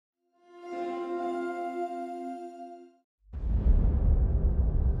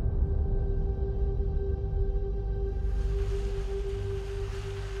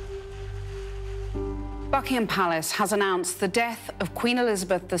Buckingham Palace has announced the death of Queen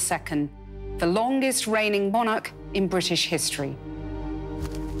Elizabeth II, the longest reigning monarch in British history.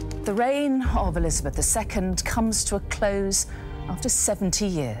 The reign of Elizabeth II comes to a close after 70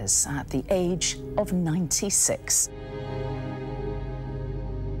 years at the age of 96.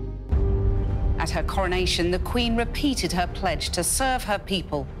 At her coronation, the Queen repeated her pledge to serve her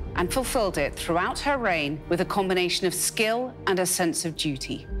people and fulfilled it throughout her reign with a combination of skill and a sense of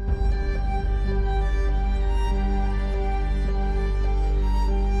duty.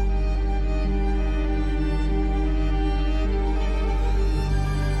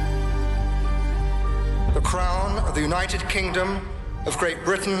 The crown of the United Kingdom of Great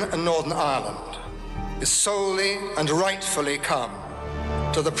Britain and Northern Ireland is solely and rightfully come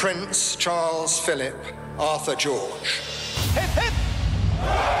to the Prince Charles Philip Arthur George. Hip, hip!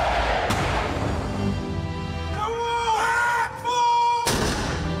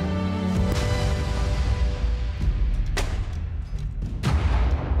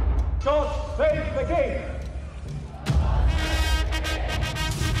 George, save the king!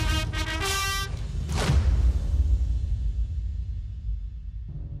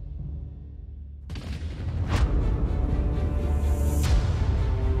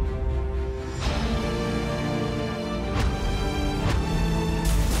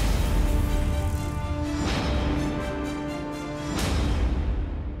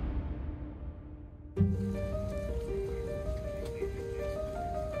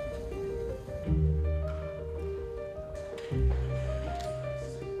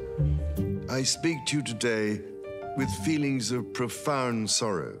 I speak to you today with feelings of profound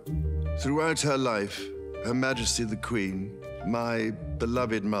sorrow. Throughout her life, Her Majesty the Queen, my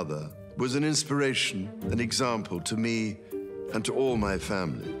beloved mother, was an inspiration, an example to me and to all my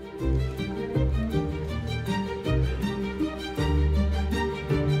family.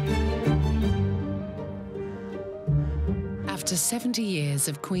 After 70 years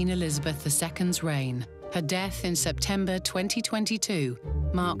of Queen Elizabeth II's reign, her death in September 2022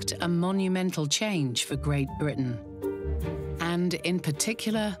 marked a monumental change for Great Britain. And in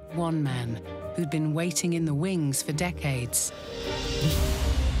particular, one man who'd been waiting in the wings for decades.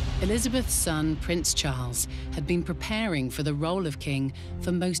 Elizabeth's son, Prince Charles, had been preparing for the role of king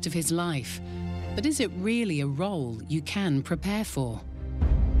for most of his life. But is it really a role you can prepare for?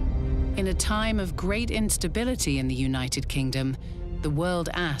 In a time of great instability in the United Kingdom, the world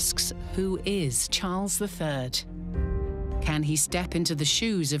asks, who is Charles III? Can he step into the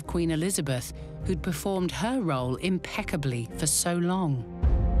shoes of Queen Elizabeth, who'd performed her role impeccably for so long?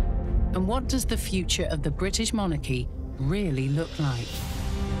 And what does the future of the British monarchy really look like?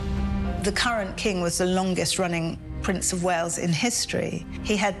 The current king was the longest-running Prince of Wales in history.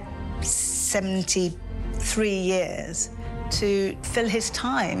 He had 73 years to fill his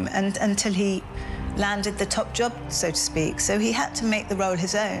time and until he landed the top job, so to speak. So he had to make the role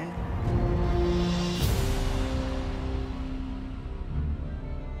his own.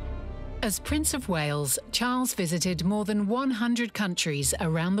 As Prince of Wales, Charles visited more than 100 countries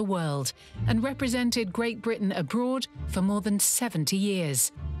around the world and represented Great Britain abroad for more than 70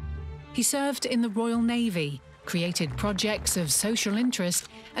 years. He served in the Royal Navy, created projects of social interest,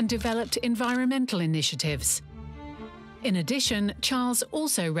 and developed environmental initiatives. In addition, Charles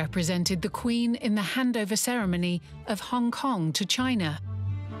also represented the Queen in the handover ceremony of Hong Kong to China,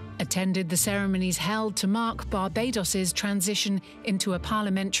 attended the ceremonies held to mark Barbados's transition into a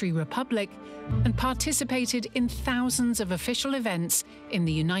parliamentary republic, and participated in thousands of official events in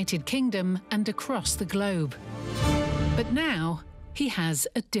the United Kingdom and across the globe. But now, he has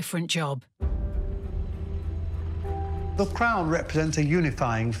a different job. The Crown represents a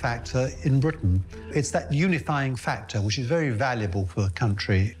unifying factor in Britain. It's that unifying factor which is very valuable for a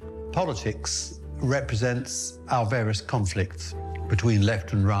country. Politics represents our various conflicts between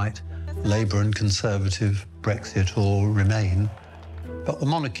left and right, Labour and Conservative, Brexit or Remain. But the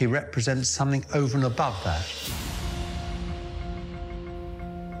monarchy represents something over and above that.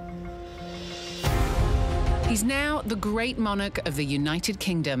 He's now the great monarch of the United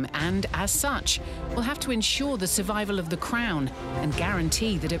Kingdom and, as such, will have to ensure the survival of the crown and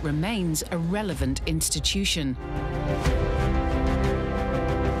guarantee that it remains a relevant institution.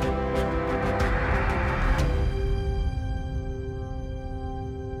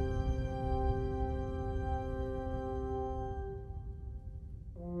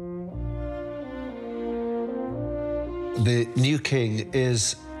 The new king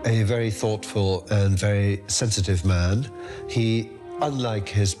is a very thoughtful and very sensitive man. He, unlike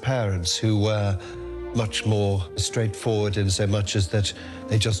his parents, who were much more straightforward in so much as that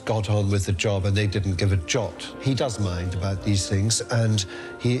they just got on with the job and they didn't give a jot. He does mind about these things, and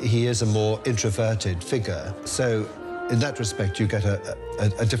he is a more introverted figure. So in that respect, you get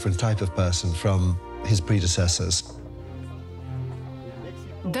a different type of person from his predecessors.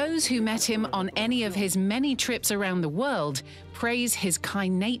 Those who met him on any of his many trips around the world praise his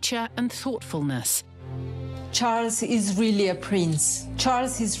kind nature and thoughtfulness. Charles is really a prince.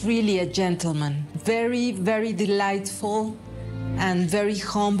 Charles is really a gentleman. Very, very delightful and very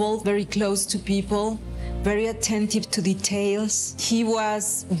humble, very close to people, very attentive to details. He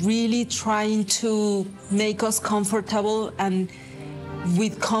was really trying to make us comfortable and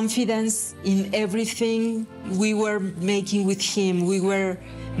with confidence in everything we were making with him, we were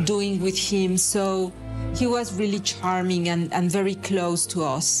doing with him. So he was really charming and very close to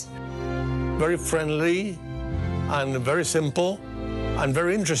us. Very friendly and very simple and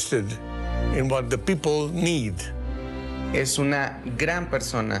very interested in what the people need. Es una gran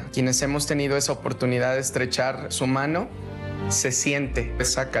persona. Quienes hemos tenido esa oportunidad de estrechar su mano, se siente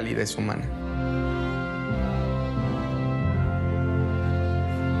esa calidez humana.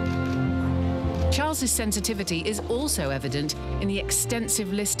 Charles's sensitivity is also evident in the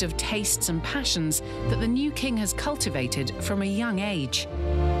extensive list of tastes and passions that the new king has cultivated from a young age.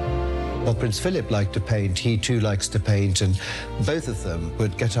 Well, Prince Philip liked to paint, he too likes to paint, and both of them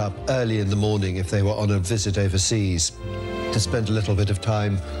would get up early in the morning if they were on a visit overseas to spend a little bit of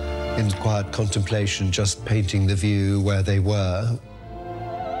time in quiet contemplation, just painting the view where they were.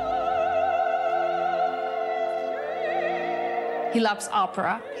 He loves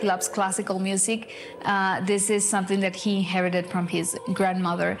opera, he loves classical music. This is something that he inherited from his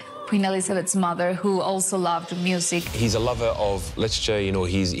grandmother, Queen Elizabeth's mother, who also loved music. He's a lover of literature, you know,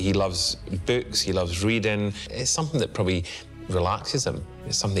 he loves books, he loves reading. It's something that probably relaxes him.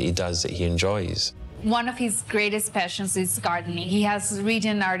 It's something he does that he enjoys. One of his greatest passions is gardening. He has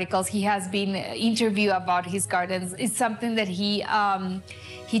written articles, he has been interviewed about his gardens. It's something that he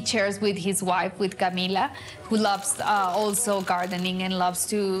shares with his wife, with Camila, who loves also gardening and loves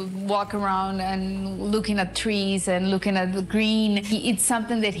to walk around and looking at trees and looking at the green. It's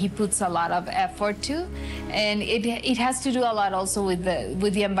something that he puts a lot of effort to, and it has to do a lot also with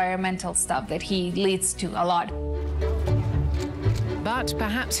the environmental stuff that he leads to a lot. But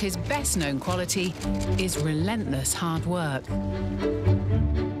perhaps his best-known quality is relentless hard work.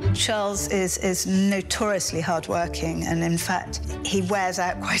 Charles is notoriously hardworking, and in fact, he wears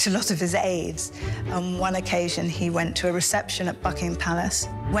out quite a lot of his aides. On one occasion, he went to a reception at Buckingham Palace,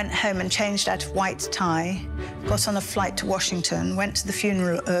 went home and changed out of white tie, got on a flight to Washington, went to the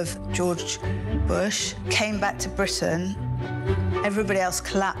funeral of George Bush, came back to Britain. Everybody else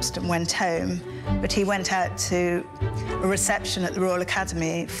collapsed and went home, but he went out to a reception at the Royal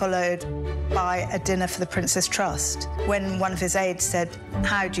Academy, followed by a dinner for the Prince's Trust. When one of his aides said,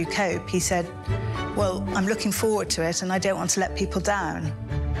 "How do you cope?" he said, "Well, I'm looking forward to it and I don't want to let people down."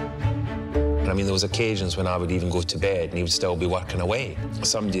 I mean, there was occasions when I would even go to bed and he would still be working away.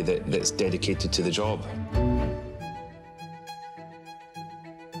 Somebody that's dedicated to the job.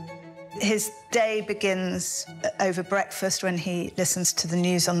 His day begins over breakfast when he listens to the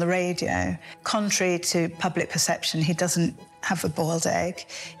news on the radio. Contrary to public perception, he doesn't have a boiled egg.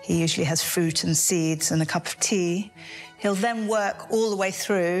 He usually has fruit and seeds and a cup of tea. He'll then work all the way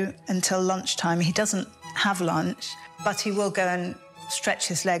through until lunchtime. He doesn't have lunch, but he will go and stretch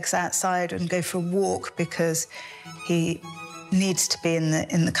his legs outside and go for a walk because he needs to be in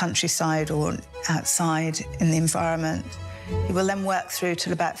the countryside or outside in the environment. He will then work through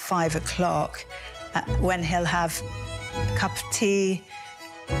till about 5 o'clock, when he'll have a cup of tea,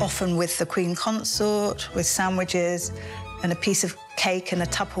 often with the Queen Consort, with sandwiches and a piece of cake in a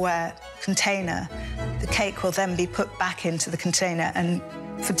Tupperware container. The cake will then be put back into the container, and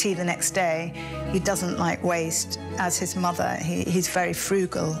for tea the next day. He doesn't like waste, as his mother. He's very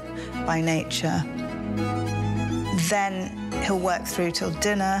frugal by nature. Then he'll work through till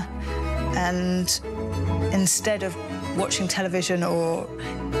dinner, and instead of watching television or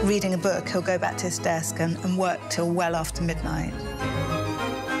reading a book, he'll go back to his desk and work till well after midnight.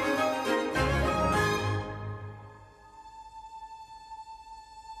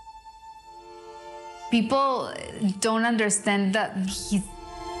 People don't understand that he's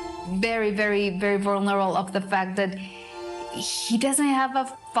very, very, very vulnerable of the fact that he doesn't have a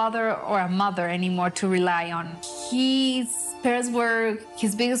father or a mother anymore to rely on. His parents were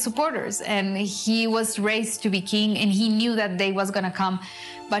his biggest supporters, and he was raised to be king, and he knew that day was gonna come,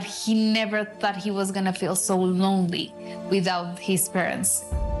 but he never thought he was gonna feel so lonely without his parents.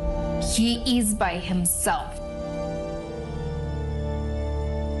 He is by himself.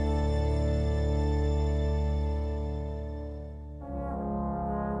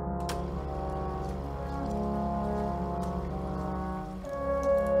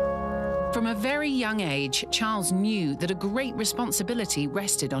 From a very young age, Charles knew that a great responsibility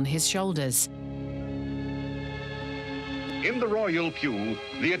rested on his shoulders. In the royal pew,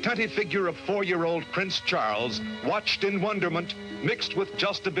 the attentive figure of 4-year-old Prince Charles watched in wonderment, mixed with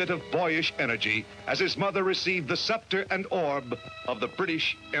just a bit of boyish energy, as his mother received the scepter and orb of the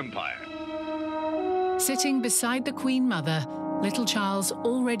British Empire. Sitting beside the Queen Mother, little Charles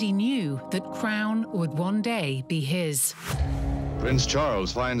already knew that crown would one day be his. Prince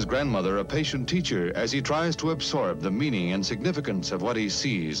Charles finds grandmother a patient teacher as he tries to absorb the meaning and significance of what he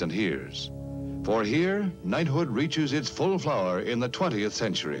sees and hears. For here, knighthood reaches its full flower in the 20th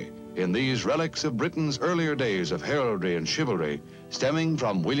century, in these relics of Britain's earlier days of heraldry and chivalry, stemming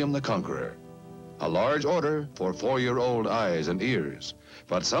from William the Conqueror. A large order for 4-year-old eyes and ears.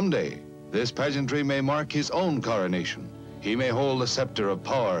 But someday, this pageantry may mark his own coronation. He may hold the scepter of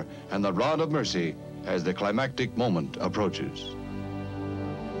power and the rod of mercy as the climactic moment approaches.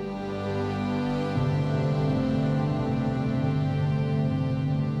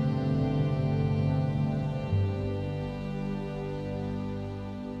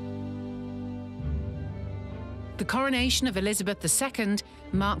 The coronation of Elizabeth II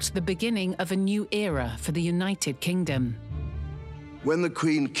marked the beginning of a new era for the United Kingdom. When the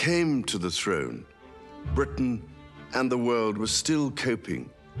Queen came to the throne, Britain and the world were still coping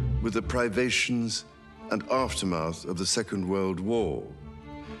with the privations and aftermath of the Second World War,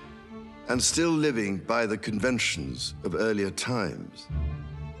 and still living by the conventions of earlier times.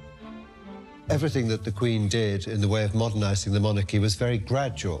 Everything that the Queen did in the way of modernizing the monarchy was very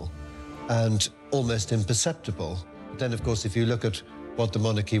gradual and almost imperceptible. Then, of course, if you look at what the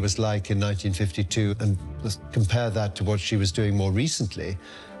monarchy was like in 1952 and compare that to what she was doing more recently,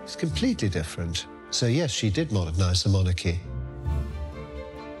 it's completely different. So yes, she did modernize the monarchy.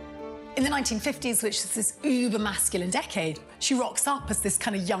 In the 1950s, which is this uber-masculine decade, she rocks up as this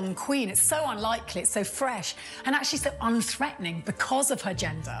kind of young queen. It's so unlikely, it's so fresh, and actually so unthreatening because of her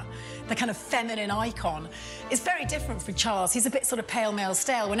gender. The kind of feminine icon is very different from Charles. He's a bit sort of pale male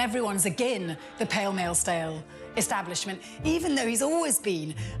stale when everyone's again the pale male stale establishment, even though he's always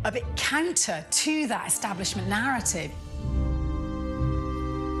been a bit counter to that establishment narrative.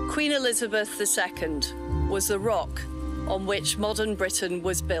 Queen Elizabeth II was the rock on which modern Britain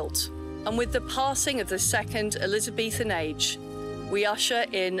was built. And with the passing of the Second Elizabethan Age, we usher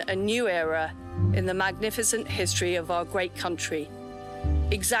in a new era in the magnificent history of our great country,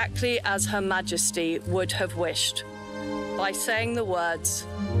 exactly as Her Majesty would have wished, by saying the words,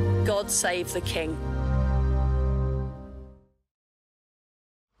 "God save the King."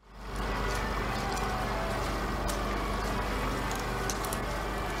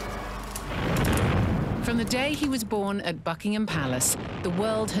 From the day he was born at Buckingham Palace, the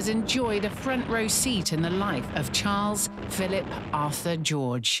world has enjoyed a front-row seat in the life of Charles Philip Arthur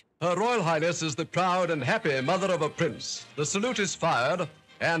George. Her Royal Highness is the proud and happy mother of a prince. The salute is fired,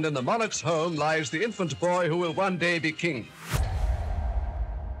 and in the monarch's home lies the infant boy who will one day be king.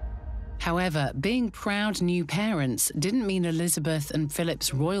 However, being proud new parents didn't mean Elizabeth and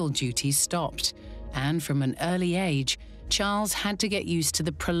Philip's royal duties stopped, and from an early age, Charles had to get used to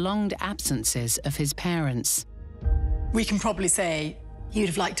the prolonged absences of his parents. We can probably say he would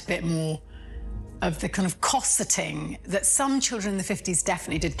have liked a bit more of the kind of cosseting that some children in the 50s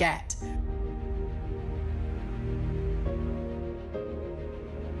definitely did get.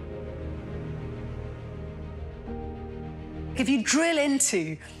 If you drill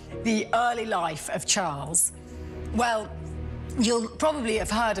into the early life of Charles, well, you'll probably have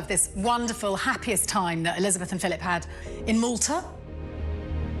heard of this wonderful, happiest time that Elizabeth and Philip had in Malta.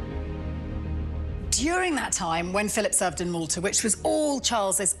 During that time, when Philip served in Malta, which was all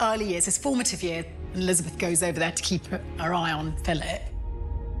Charles's early years, his formative years, and Elizabeth goes over there to keep her eye on Philip,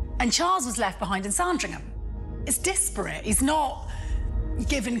 and Charles was left behind in Sandringham. It's disparate. He's not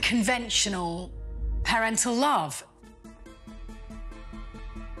given conventional parental love.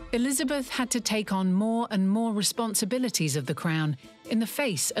 Elizabeth had to take on more and more responsibilities of the crown in the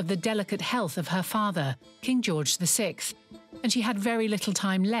face of the delicate health of her father, King George VI, and she had very little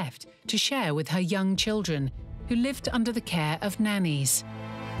time left to share with her young children, who lived under the care of nannies.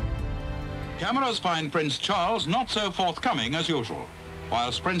 Cameras find Prince Charles not so forthcoming as usual.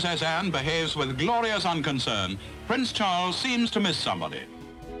 Whilst Princess Anne behaves with glorious unconcern, Prince Charles seems to miss somebody.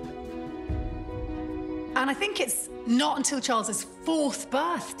 And I think it's not until Charles's 4th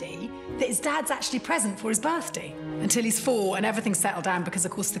birthday that his dad's actually present for his birthday, until he's 4 and everything's settled down because,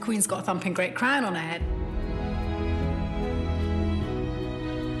 of course, the Queen's got a thumping great crown on her head.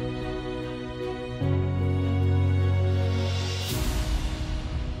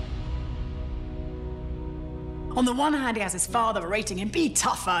 On the one hand, he has his father berating him, be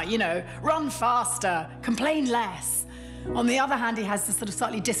tougher, you know, run faster, complain less. On the other hand, he has this sort of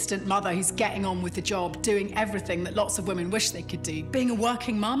slightly distant mother who's getting on with the job, doing everything that lots of women wish they could do. Being a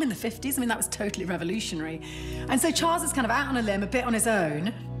working mum in the 50s, I mean, that was totally revolutionary. And so Charles is kind of out on a limb, a bit on his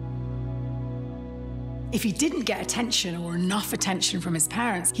own. If he didn't get attention or enough attention from his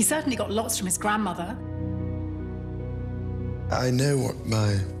parents, he certainly got lots from his grandmother. I know what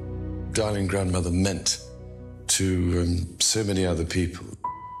my darling grandmother meant to so many other people.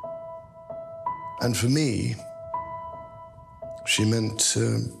 And for me, she meant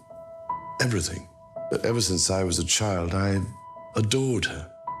everything. But ever since I was a child, I adored her.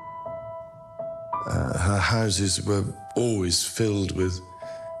 Her houses were always filled with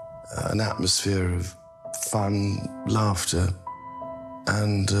an atmosphere of fun, laughter,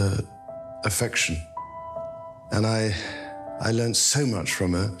 and affection. And I learned so much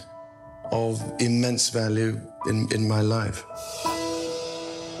from her of immense value in my life.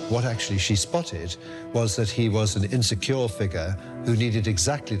 What actually she spotted was that he was an insecure figure who needed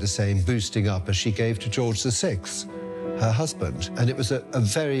exactly the same boosting up as she gave to George VI, her husband. And it was a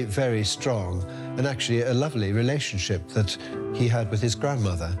very, very strong and actually a lovely relationship that he had with his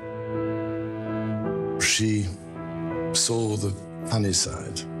grandmother. She saw the funny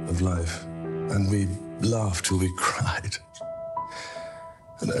side of life, and we laughed till we cried.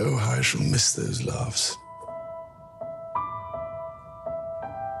 And oh, how I shall miss those laughs.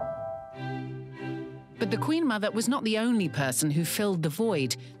 But the Queen Mother was not the only person who filled the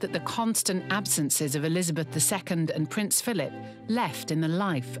void that the constant absences of Elizabeth II and Prince Philip left in the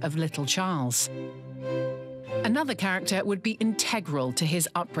life of little Charles. Another character would be integral to his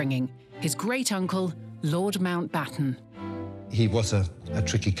upbringing, his great-uncle, Lord Mountbatten. He was a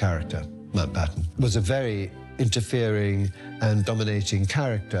tricky character, Mountbatten. Was a very interfering and dominating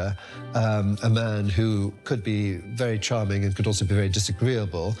character, a man who could be very charming and could also be very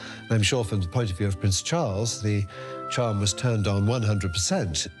disagreeable. And I'm sure from the point of view of Prince Charles, the charm was turned on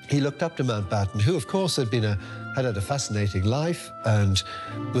 100%. He looked up to Mountbatten, who of course had had a fascinating life and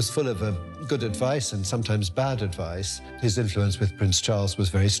was full of good advice and sometimes bad advice. His influence with Prince Charles was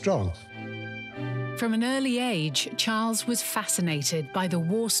very strong. From an early age, Charles was fascinated by the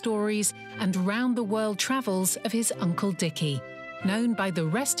war stories and round-the-world travels of his Uncle Dickie, known by the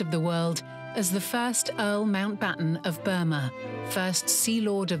rest of the world as the first Earl Mountbatten of Burma, first Sea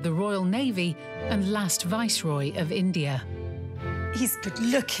Lord of the Royal Navy and last Viceroy of India. He's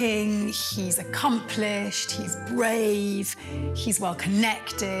good-looking, he's accomplished, he's brave, he's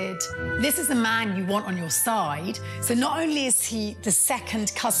well-connected. This is the man you want on your side. So not only is he the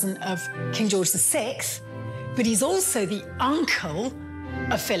second cousin of King George VI, but he's also the uncle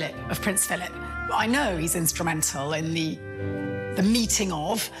of Prince Philip. I know he's instrumental in the meeting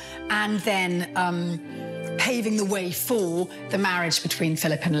of and then paving the way for the marriage between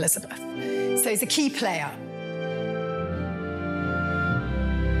Philip and Elizabeth. So he's a key player.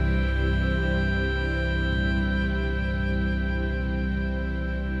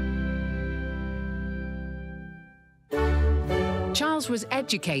 Charles was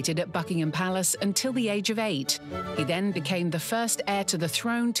educated at Buckingham Palace until the age of 8. He then became the first heir to the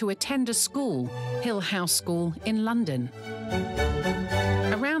throne to attend a school, Hill House School in London.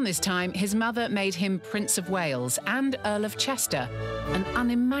 Around this time, his mother made him Prince of Wales and Earl of Chester, an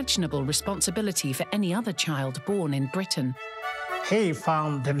unimaginable responsibility for any other child born in Britain. He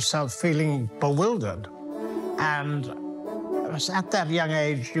found himself feeling bewildered, and at that young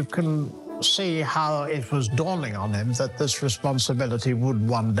age, you can see how it was dawning on him that this responsibility would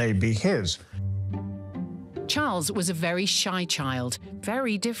one day be his. Charles was a very shy child,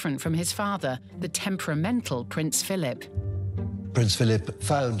 very different from his father, the temperamental Prince Philip. Prince Philip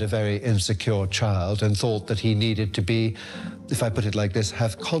found a very insecure child and thought that he needed to be, if I put it like this,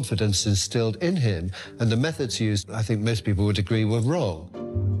 have confidence instilled in him. And the methods used, I think most people would agree, were wrong.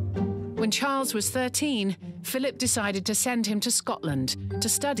 When Charles was 13, Philip decided to send him to Scotland to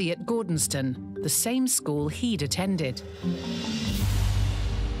study at Gordonston, the same school he'd attended.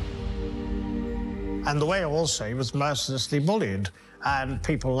 And the way also he was mercilessly bullied. And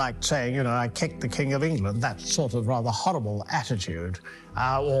people liked saying, you know, I kicked the King of England, that sort of rather horrible attitude.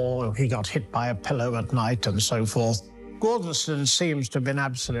 Or he got hit by a pillow at night and so forth. Gordonston seems to have been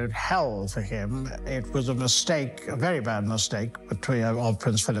absolute hell for him. It was a mistake, a very bad mistake, of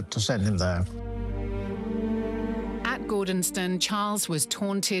Prince Philip to send him there. At Gordonston, Charles was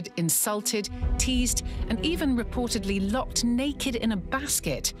taunted, insulted, teased, and even reportedly locked naked in a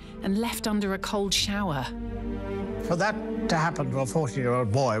basket and left under a cold shower. For that to happen to a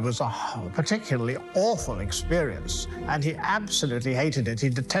 14-year-old boy was a particularly awful experience, and he absolutely hated it. He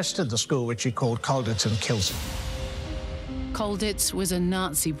detested the school, which he called Calderton Kilson. Colditz was a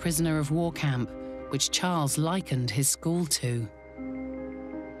Nazi prisoner of war camp, which Charles likened his school to.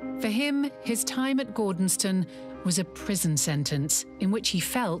 For him, his time at Gordonston was a prison sentence in which he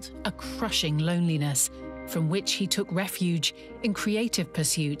felt a crushing loneliness, from which he took refuge in creative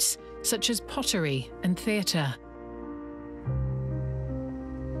pursuits such as pottery and theatre.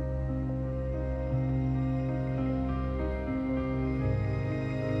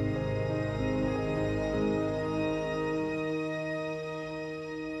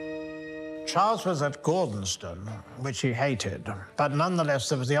 Charles was at Gordonston, which he hated, but nonetheless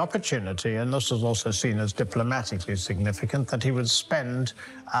there was the opportunity, and this was also seen as diplomatically significant, that he would spend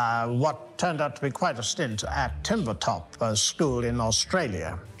what turned out to be quite a stint at Timbertop, a school in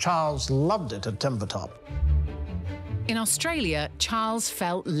Australia. Charles loved it at Timbertop. In Australia, Charles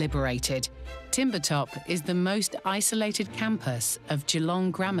felt liberated. Timbertop is the most isolated campus of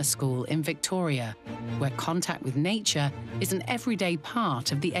Geelong Grammar School in Victoria, where contact with nature is an everyday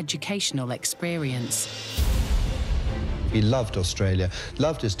part of the educational experience. He loved Australia,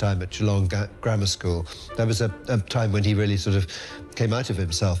 loved his time at Geelong Grammar School. That was a time when he really sort of came out of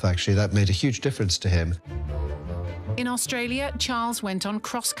himself, actually. That made a huge difference to him. In Australia, Charles went on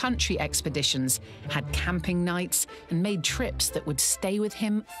cross-country expeditions, had camping nights, and made trips that would stay with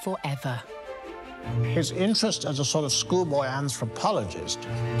him forever. His interest as a sort of schoolboy anthropologist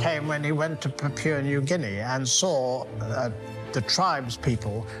came when he went to Papua New Guinea and saw the tribes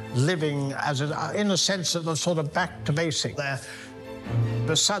people living as in a sense of a sort of back to basic. There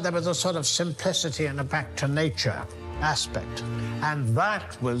was a sort of simplicity and a back to nature aspect. And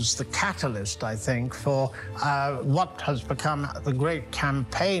that was the catalyst, I think, for what has become the great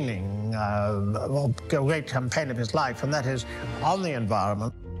campaigning, great campaign of his life, and that is on the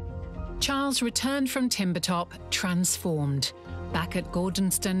environment. Charles returned from Timbertop transformed. Back at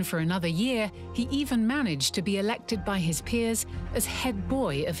Gordonston for another year, he even managed to be elected by his peers as head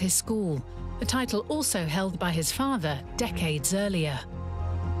boy of his school, a title also held by his father decades earlier.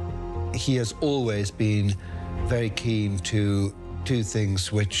 He has always been very keen to do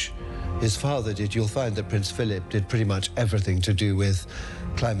things which his father did. You'll find that Prince Philip did pretty much everything to do with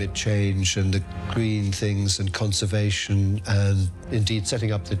climate change and the green things and conservation, and indeed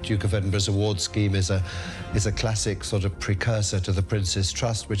setting up the Duke of Edinburgh's award scheme is a classic sort of precursor to the Prince's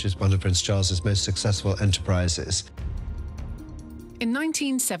Trust, which is one of Prince Charles's most successful enterprises. In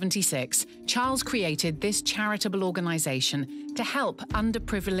 1976, Charles created this charitable organisation to help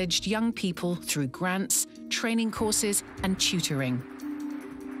underprivileged young people through grants, training courses and tutoring.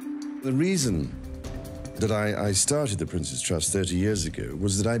 The reason that I started the Prince's Trust 30 years ago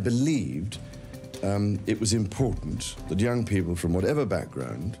was that I believed it was important that young people from whatever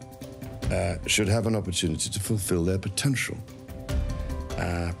background should have an opportunity to fulfill their potential,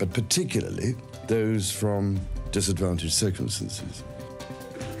 but particularly those from disadvantaged circumstances.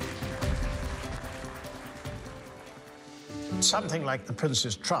 Something like the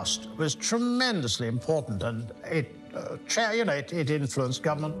Prince's Trust was tremendously important, and it influenced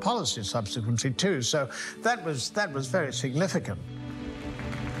government policy subsequently too. So that was very significant.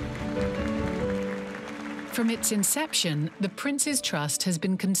 From its inception, the Prince's Trust has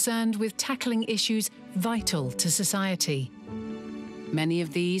been concerned with tackling issues vital to society. Many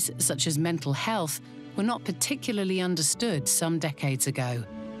of these, such as mental health, were not particularly understood some decades ago.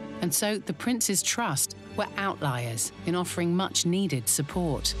 And so the Prince's Trust were outliers in offering much-needed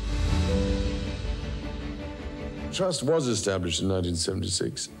support. The Trust was established in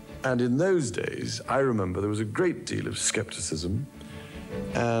 1976, and in those days, I remember there was a great deal of scepticism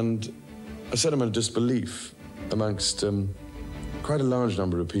and a sentiment of disbelief amongst quite a large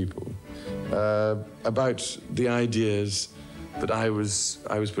number of people about the ideas that I was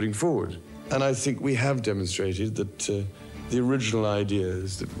putting forward. And I think we have demonstrated that the original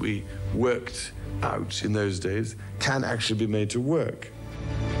ideas that we worked out in those days can actually be made to work.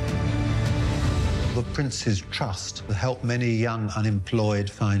 The Prince's Trust has helped many young unemployed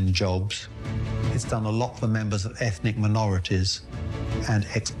find jobs. It's done a lot for members of ethnic minorities and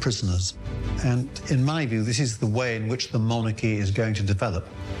ex-prisoners. And in my view, this is the way in which the monarchy is going to develop.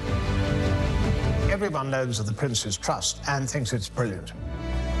 Everyone knows of the Prince's Trust and thinks it's brilliant.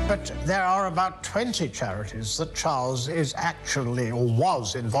 But there are about 20 charities that Charles is actually, or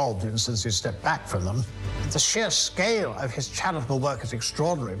was involved in since he stepped back from them. The sheer scale of his charitable work is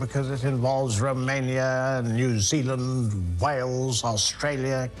extraordinary because it involves Romania, New Zealand, Wales,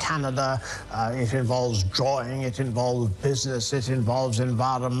 Australia, Canada. It involves drawing, it involves business, it involves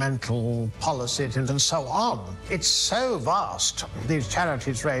environmental policy, and so on. It's so vast. These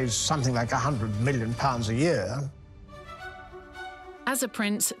charities raise something like £100 million a year. As a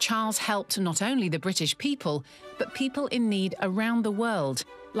prince, Charles helped not only the British people, but people in need around the world,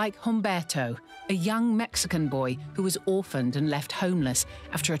 like Humberto, a young Mexican boy who was orphaned and left homeless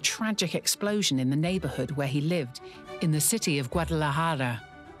after a tragic explosion in the neighborhood where he lived, in the city of Guadalajara.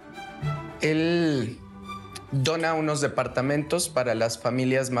 Él dona unos departamentos para las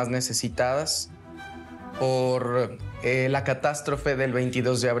familias más necesitadas por la catástrofe del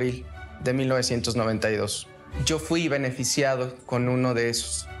 22 de abril de 1992. Yo fui beneficiado con uno de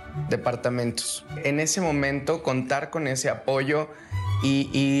esos departamentos. En ese momento, contar con ese apoyo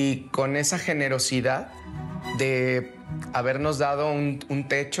y con esa generosidad de habernos dado un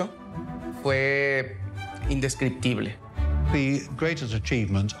techo fue indescriptible. The greatest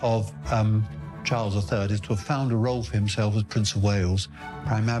achievement of Charles III is to have found a role for himself as Prince of Wales,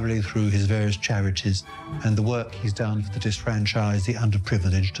 primarily through his various charities and the work he's done for the disfranchised, the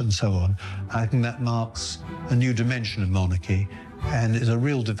underprivileged, and so on. I think that marks a new dimension of monarchy and is a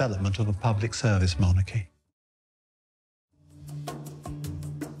real development of a public service monarchy.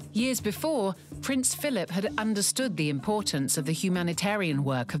 Years before, Prince Philip had understood the importance of the humanitarian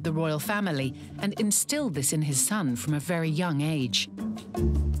work of the royal family and instilled this in his son from a very young age.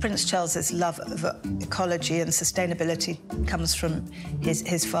 Prince Charles's love of ecology and sustainability comes from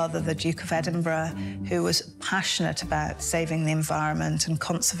his father, the Duke of Edinburgh, who was passionate about saving the environment and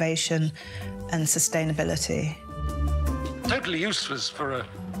conservation and sustainability. Totally useless for a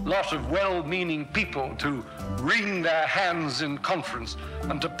lot of well-meaning people to wring their hands in conference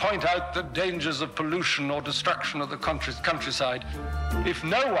and to point out the dangers of pollution or destruction of the countryside if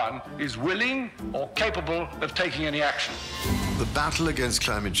no one is willing or capable of taking any action. The battle against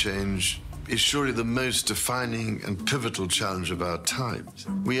climate change is surely the most defining and pivotal challenge of our times.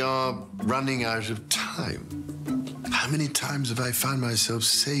 We are running out of time. How many times have I found myself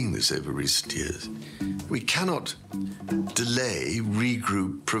saying this over recent years? We cannot delay,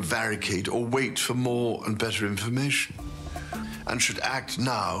 regroup, prevaricate, or wait for more and better information, and should act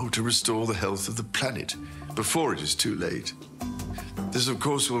now to restore the health of the planet before it is too late. This, of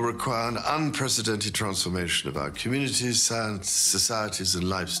course, will require an unprecedented transformation of our communities, science, societies, and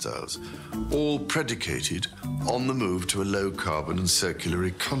lifestyles, all predicated on the move to a low-carbon and circular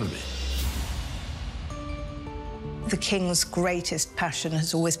economy. The King's greatest passion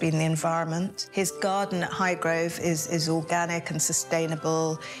has always been the environment. His garden at Highgrove is organic and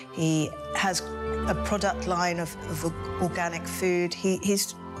sustainable. He has a product line of organic food.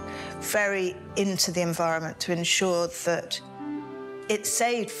 He's very into the environment to ensure that it's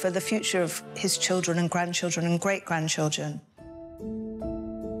saved for the future of his children and grandchildren and great-grandchildren.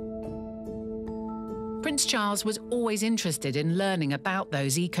 Prince Charles was always interested in learning about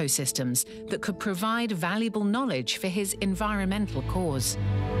those ecosystems that could provide valuable knowledge for his environmental cause.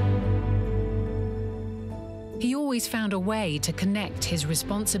 He always found a way to connect his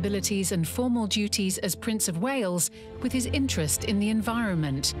responsibilities and formal duties as Prince of Wales with his interest in the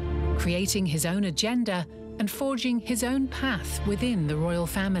environment, creating his own agenda and forging his own path within the royal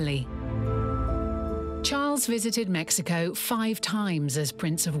family. Charles visited Mexico 5 times as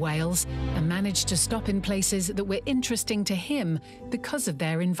Prince of Wales and managed to stop in places that were interesting to him because of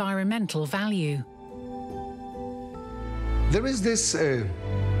their environmental value. There is this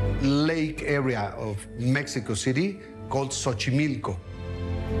lake area of Mexico City called Xochimilco.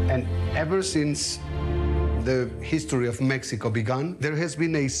 And ever since the history of Mexico began, there has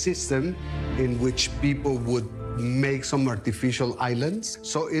been a system in which people would make some artificial islands.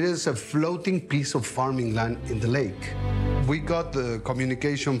 So it is a floating piece of farming land in the lake. We got the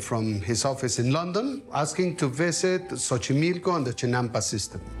communication from his office in London asking to visit Xochimilco and the Chinampa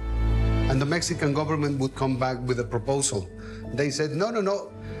system. And the Mexican government would come back with a proposal. They said,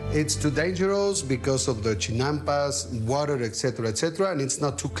 no, it's too dangerous because of the Chinampas, water, etc., and it's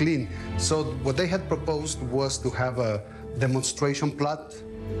not too clean. So what they had proposed was to have a demonstration plot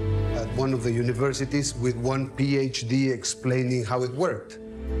at one of the universities with one PhD explaining how it worked.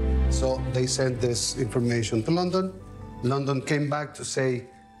 So they sent this information to London. London came back to say,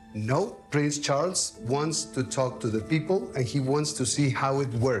 no, Prince Charles wants to talk to the people and he wants to see how it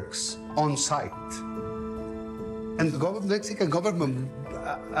works on site. And the Mexican government,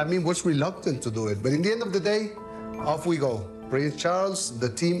 was reluctant to do it. But in the end of the day, off we go. Prince Charles, the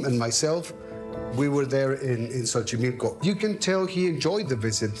team, and myself, we were there in Xochimilco. You can tell he enjoyed the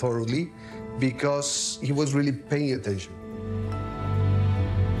visit thoroughly because he was really paying attention.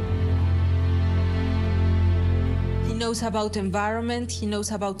 He knows about environment, he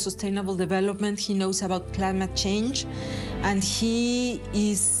knows about sustainable development, he knows about climate change, and he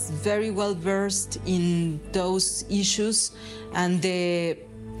is very well versed in those issues and the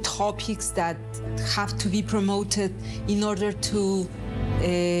topics that have to be promoted in order to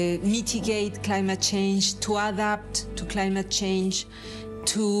mitigate climate change, to adapt to climate change,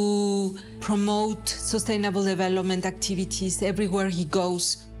 to promote sustainable development activities everywhere he goes.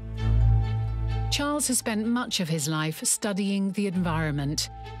 Charles has spent much of his life studying the environment.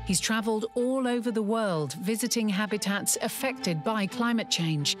 He's travelled all over the world, visiting habitats affected by climate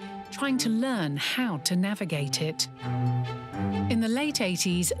change, trying to learn how to navigate it. In the late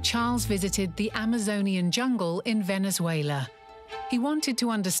 80s, Charles visited the Amazonian jungle in Venezuela. He wanted to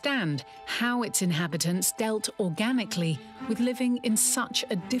understand how its inhabitants dealt organically with living in such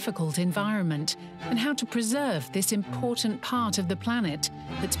a difficult environment and how to preserve this important part of the planet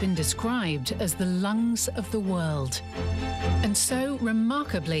that's been described as the lungs of the world. And so,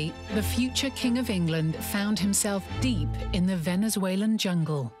 remarkably, the future King of England found himself deep in the Venezuelan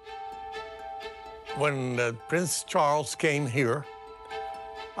jungle. When Prince Charles came here,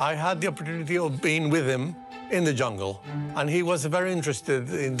 I had the opportunity of being with him in the jungle, and he was very interested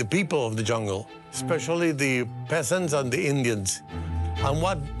in the people of the jungle, especially the peasants and the Indians, and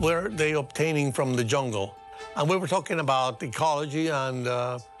what were they obtaining from the jungle. And we were talking about ecology and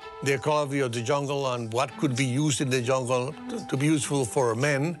the ecology of the jungle and what could be used in the jungle to be useful for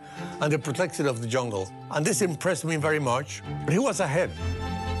men and the protection of the jungle. And this impressed me very much. But he was ahead.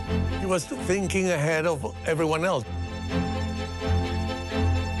 He was thinking ahead of everyone else.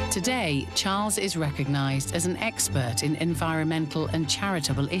 Today, Charles is recognised as an expert in environmental and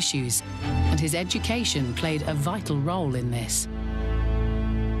charitable issues, and his education played a vital role in this.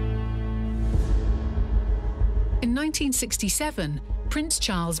 In 1967, Prince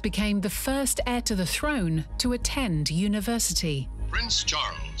Charles became the first heir to the throne to attend university. Prince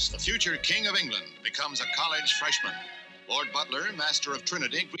Charles, the future King of England, becomes a college freshman. Lord Butler, Master of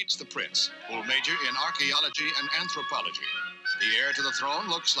Trinity, greets the Prince, who will major in archaeology and anthropology. The heir to the throne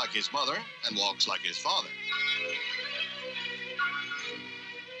looks like his mother and walks like his father.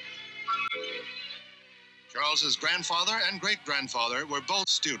 Charles's grandfather and great-grandfather were both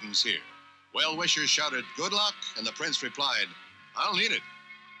students here. Well-wishers shouted, "Good luck," and the Prince replied, "I'll need it."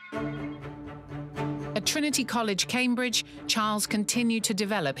 At Trinity College, Cambridge, Charles continued to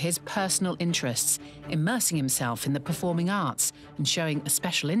develop his personal interests, immersing himself in the performing arts and showing a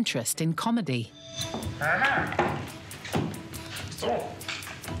special interest in comedy.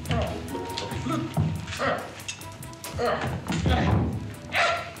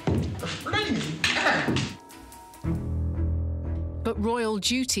 But royal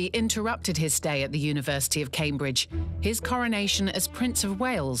duty interrupted his stay at the University of Cambridge. His coronation as Prince of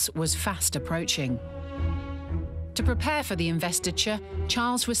Wales was fast approaching. To prepare for the investiture,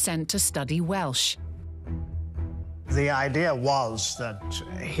 Charles was sent to study Welsh. The idea was that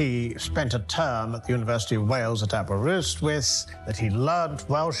he spent a term at the University of Wales at Aberystwyth, that he learned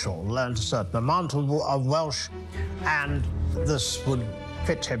Welsh or learned a certain amount of Welsh, and this would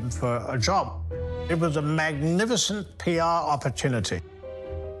fit him for a job. It was a magnificent PR opportunity.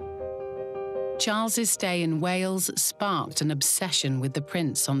 Charles's stay in Wales sparked an obsession with the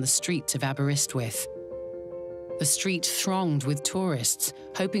prince on the streets of Aberystwyth. The street thronged with tourists,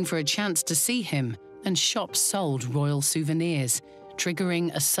 hoping for a chance to see him, and shops sold royal souvenirs,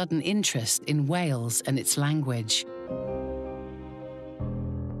 triggering a sudden interest in Wales and its language.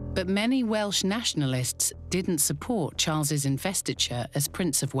 But many Welsh nationalists didn't support Charles's investiture as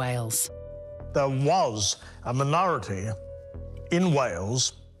Prince of Wales. There was a minority in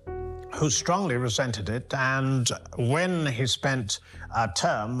Wales who strongly resented it, and when he spent a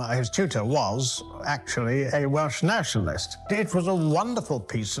term, his tutor was actually a Welsh nationalist. It was a wonderful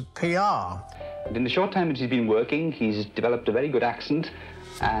piece of PR. And in the short time that he's been working, he's developed a very good accent,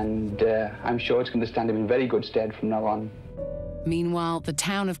 and I'm sure it's going to stand him in very good stead from now on. Meanwhile, the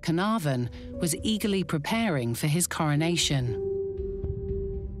town of Carnarvon was eagerly preparing for his coronation.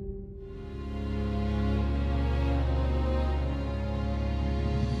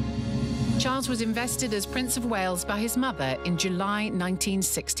 Charles was invested as Prince of Wales by his mother in July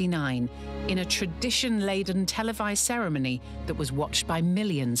 1969 in a tradition-laden televised ceremony that was watched by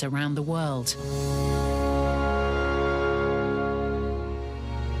millions around the world.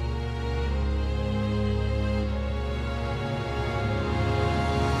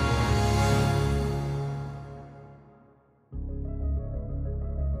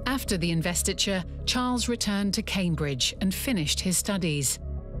 After the investiture, Charles returned to Cambridge and finished his studies.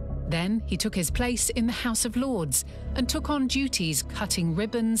 Then he took his place in the House of Lords and took on duties cutting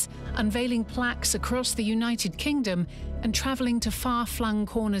ribbons, unveiling plaques across the United Kingdom, and travelling to far-flung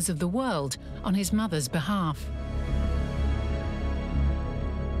corners of the world on his mother's behalf.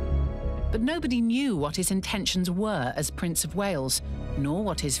 But nobody knew what his intentions were as Prince of Wales, nor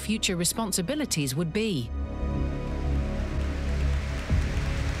what his future responsibilities would be.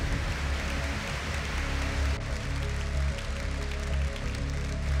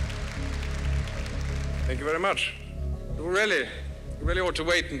 Thank you very much. You really ought to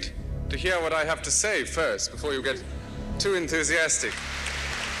wait and to hear what I have to say first before you get too enthusiastic.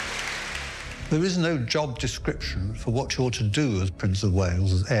 There is no job description for what you're to do as Prince of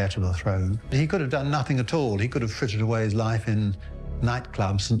Wales, as heir to the throne. He could have done nothing at all. He could have frittered away his life in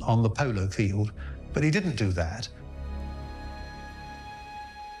nightclubs and on the polo field, but he didn't do that.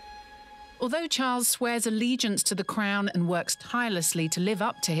 Although Charles swears allegiance to the crown and works tirelessly to live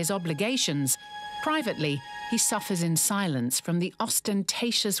up to his obligations, privately, he suffers in silence from the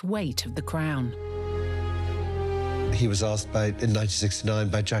ostentatious weight of the crown. He was asked in 1969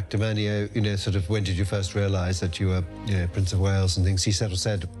 by Jack D'Manio, sort of, when did you first realise that you were, Prince of Wales and things? He said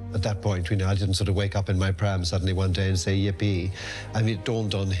at that point, I didn't sort of wake up in my pram suddenly one day and say, yippee. I mean, it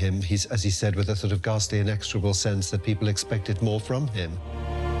dawned on him, as he said, with a sort of ghastly, inexorable sense that people expected more from him.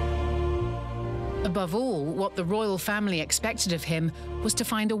 Above all, what the royal family expected of him was to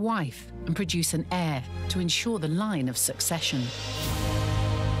find a wife and produce an heir to ensure the line of succession.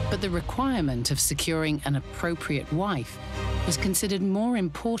 But the requirement of securing an appropriate wife was considered more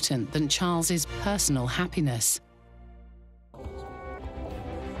important than Charles's personal happiness.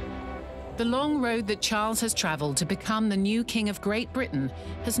 The long road that Charles has travelled to become the new King of Great Britain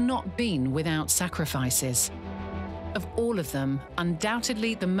has not been without sacrifices. Of all of them,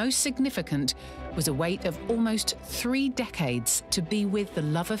 undoubtedly the most significant was a wait of almost 3 decades to be with the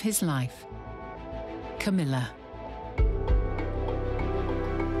love of his life, Camilla.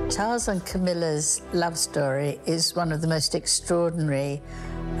 Charles and Camilla's love story is one of the most extraordinary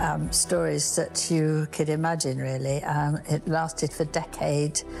stories that you could imagine, really. It lasted for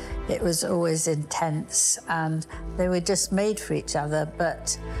decades. It was always intense, and they were just made for each other,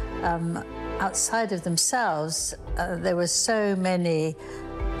 but outside of themselves, there were so many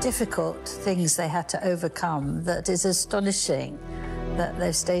difficult things they had to overcome that is astonishing that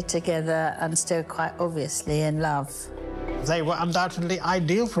they've stayed together and still quite obviously in love. They were undoubtedly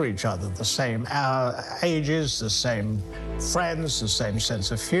ideal for each other, the same ages, the same friends, the same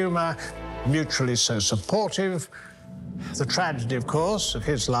sense of humour, mutually so supportive. The tragedy, of course, of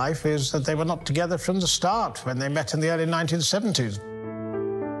his life is that they were not together from the start when they met in the early 1970s.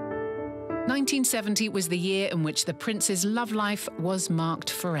 1970 was the year in which the prince's love life was marked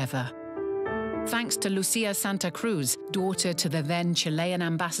forever. Thanks to Lucia Santa Cruz, daughter to the then Chilean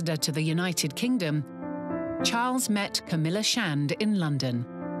ambassador to the United Kingdom, Charles met Camilla Shand in London.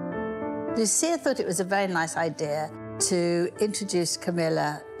 Lucia thought it was a very nice idea to introduce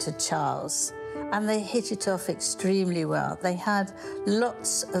Camilla to Charles, and they hit it off extremely well. They had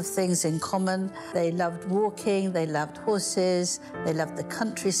lots of things in common. They loved walking, they loved horses, they loved the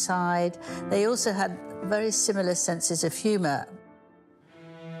countryside. They also had very similar senses of humour.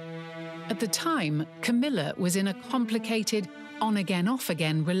 At the time, Camilla was in a complicated on-again,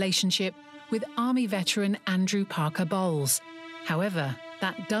 off-again relationship with Army veteran Andrew Parker Bowles. However,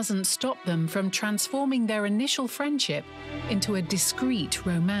 that doesn't stop them from transforming their initial friendship into a discreet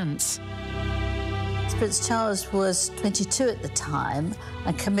romance. Prince Charles was 22 at the time,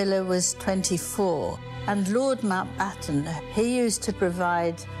 and Camilla was 24. And Lord Mountbatten, he used to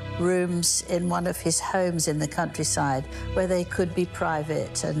provide rooms in one of his homes in the countryside where they could be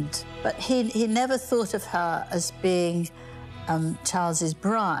private. But he never thought of her as being Charles's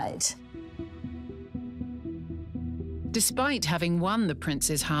bride. Despite having won the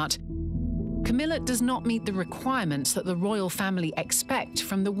prince's heart, Camilla does not meet the requirements that the royal family expect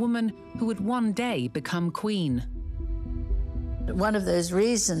from the woman who would one day become queen. One of those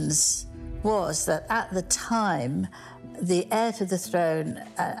reasons was that at the time, the heir to the throne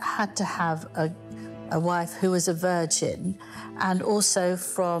had to have a wife who was a virgin and also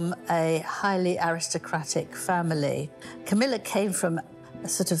from a highly aristocratic family. Camilla came from a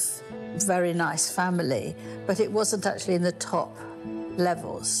sort of very nice family, but it wasn't actually in the top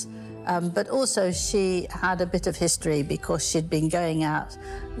levels. But also she had a bit of history because she'd been going out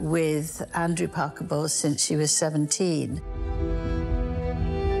with Andrew Parker Bowles since she was 17.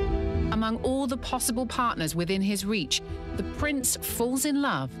 Among all the possible partners within his reach, the prince falls in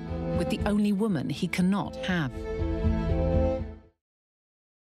love with the only woman he cannot have.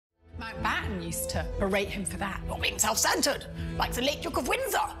 Mountbatten Anne used to berate him for that. You're being self-centred, like the late Duke of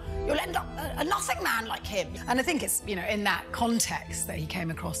Windsor. You'll end up a nothing man like him. And I think it's, you know, in that context that he came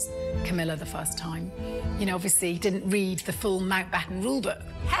across Camilla the first time. You know, obviously he didn't read the full Mountbatten rulebook.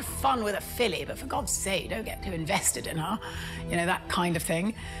 Have fun with a filly, but for God's sake, don't get too invested in her. You know, that kind of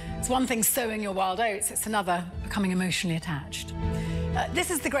thing. It's one thing sowing your wild oats, it's another becoming emotionally attached.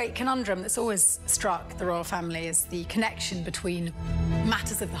 This is the great conundrum that's always struck the royal family, is the connection between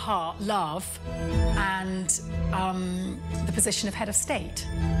matters of the heart, love, and the position of head of state.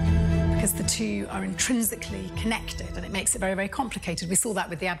 Because the two are intrinsically connected, and it makes it very, very complicated. We saw that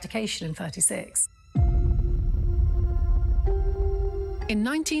with the abdication in 36. In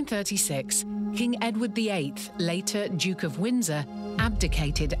 1936, King Edward VIII, later Duke of Windsor,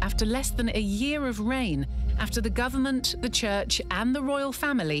 abdicated after less than a year of reign, after the government, the church and the royal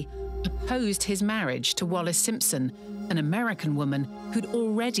family opposed his marriage to Wallis Simpson, an American woman who'd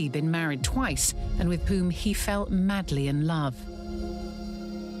already been married twice and with whom he fell madly in love.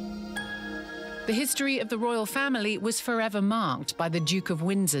 The history of the royal family was forever marked by the Duke of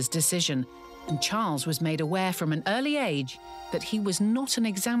Windsor's decision, and Charles was made aware from an early age that he was not an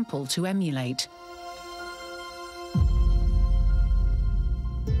example to emulate.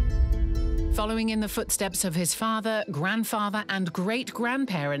 Following in the footsteps of his father, grandfather and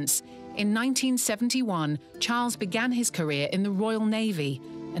great-grandparents, in 1971, Charles began his career in the Royal Navy,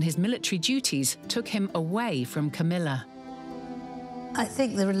 and his military duties took him away from Camilla. I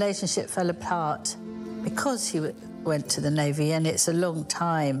think the relationship fell apart because he went to the Navy, and it's a long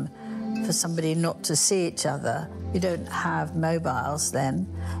time for somebody not to see each other. You don't have mobiles then.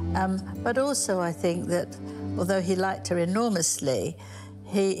 But also I think that although he liked her enormously,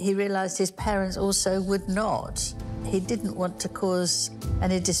 he realised his parents also would not. He didn't want to cause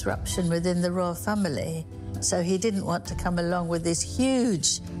any disruption within the royal family, so he didn't want to come along with this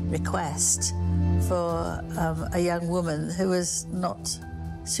huge request for a young woman who was not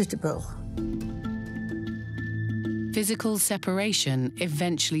suitable. Physical separation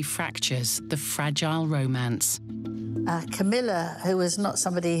eventually fractures the fragile romance. Camilla, who was not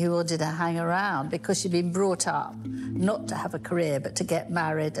somebody who wanted to hang around because she'd been brought up not to have a career but to get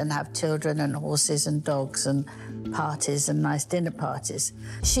married and have children and horses and dogs and parties and nice dinner parties.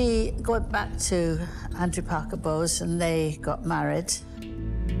 She went back to Andrew Parker Bowles and they got married.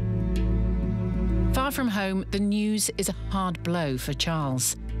 Far from home, the news is a hard blow for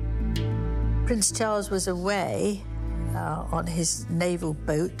Charles. Prince Charles was away on his naval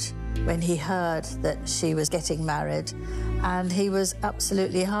boat when he heard that she was getting married, and he was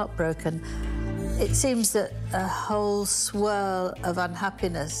absolutely heartbroken. It seems that a whole swirl of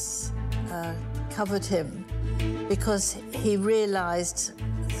unhappiness covered him because he realised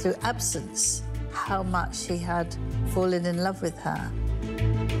through absence how much he had fallen in love with her.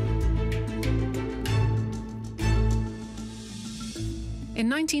 In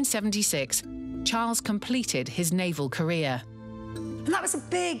 1976, Charles completed his naval career. And that was a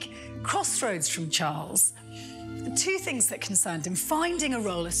big crossroads from Charles. Two things that concerned him: finding a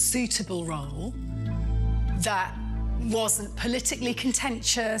role, a suitable role that wasn't politically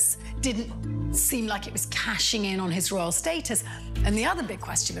contentious, didn't seem like it was cashing in on his royal status. And the other big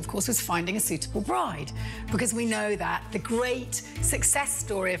question, of course, was finding a suitable bride, because we know that the great success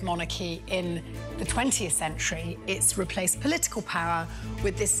story of monarchy in the 20th century, it's replaced political power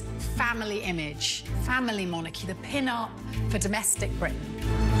with this family image, family monarchy, the pin-up for domestic Britain.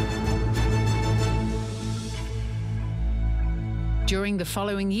 During the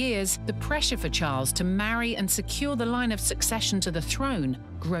following years, the pressure for Charles to marry and secure the line of succession to the throne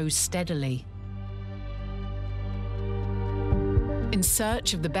grows steadily. In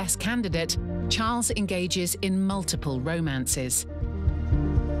search of the best candidate, Charles engages in multiple romances.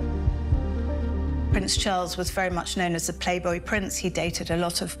 Prince Charles was very much known as a playboy prince. He dated a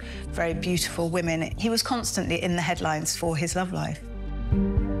lot of very beautiful women. He was constantly in the headlines for his love life.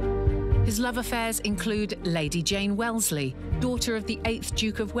 His love affairs include Lady Jane Wellesley, daughter of the 8th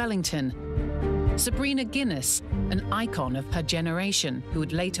Duke of Wellington, Sabrina Guinness, an icon of her generation, who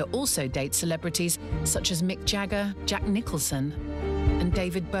would later also date celebrities such as Mick Jagger, Jack Nicholson, and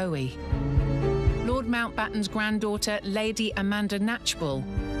David Bowie, Lord Mountbatten's granddaughter, Lady Amanda Knatchbull,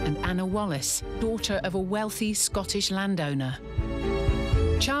 and Anna Wallis, daughter of a wealthy Scottish landowner.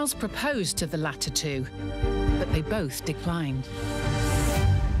 Charles proposed to the latter two, but they both declined.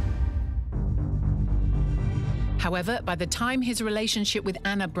 However, by the time his relationship with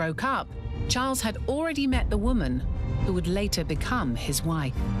Anna broke up, Charles had already met the woman who would later become his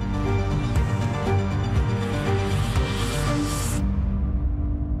wife.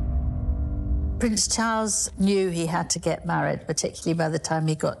 Prince Charles knew he had to get married, particularly by the time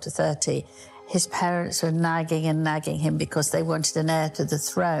he got to 30. his parents were nagging and nagging him because they wanted an heir to the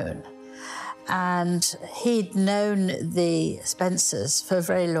throne. And he'd known the Spencers for a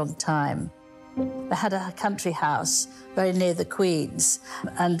very long time. They had a country house very near the Queen's,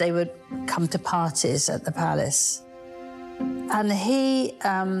 and they would come to parties at the palace. And he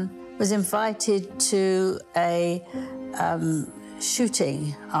was invited to a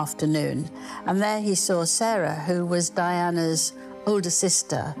shooting afternoon, and there he saw Sarah, who was Diana's older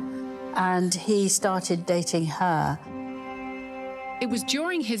sister, and he started dating her. It was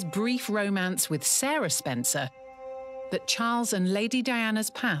during his brief romance with Sarah Spencer that Charles and Lady Diana's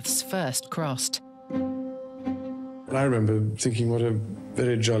paths first crossed. I remember thinking what a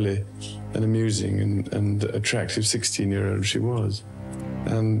very jolly and amusing and attractive 16-year-old she was.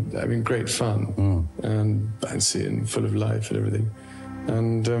 And having great fun and bouncy and full of life and everything.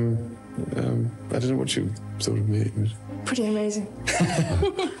 And I don't know what you thought of me. It was pretty amazing.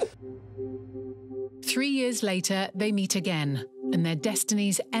 3 years later, they meet again, and their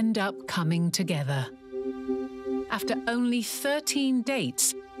destinies end up coming together. After only 13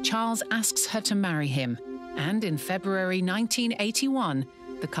 dates, Charles asks her to marry him, and in February 1981,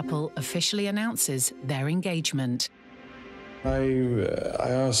 the couple officially announces their engagement. I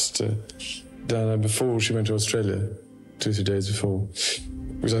asked Diana before she went to Australia, 2 or 3 days before,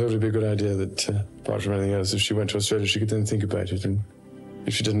 because I thought it'd be a good idea that, apart from anything else, if she went to Australia, she could then think about it, and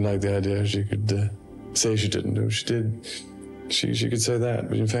if she didn't like the idea, she could say she didn't, or if she did, she could say that.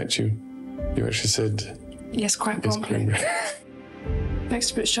 But in fact, you actually said yes, quite promptly. Next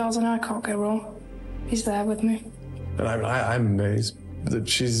to Prince Charles and I can't go wrong. He's there with me. And I'm amazed that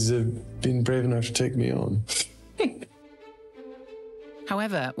she's been brave enough to take me on.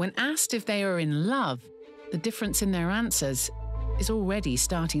 However, when asked if they are in love, the difference in their answers is already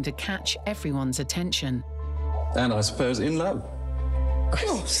starting to catch everyone's attention. And I suppose in love. Of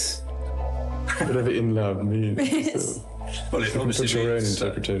course. Whatever in love means. Yes. Well, it obviously put your own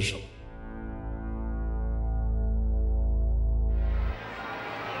interpretation.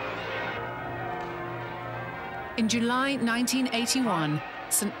 In July 1981,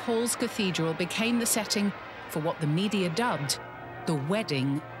 St. Paul's Cathedral became the setting for what the media dubbed the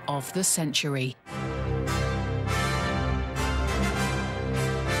wedding of the century.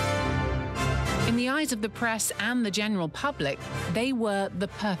 In the eyes of the press and the general public, they were the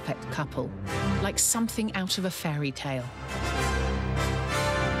perfect couple, like something out of a fairy tale.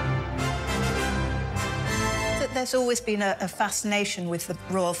 There's always been a fascination with the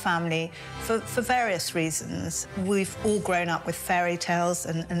royal family for various reasons. We've all grown up with fairy tales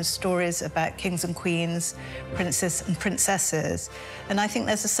and stories about kings and queens, princes and princesses, and I think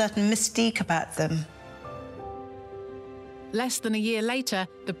there's a certain mystique about them. Less than a year later,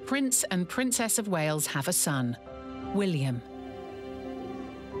 the Prince and Princess of Wales have a son, William.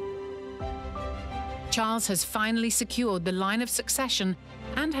 Charles has finally secured the line of succession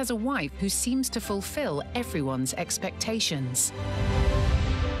and has a wife who seems to fulfill everyone's expectations.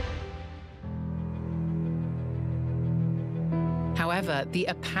 However, the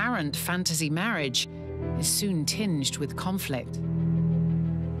apparent fantasy marriage is soon tinged with conflict.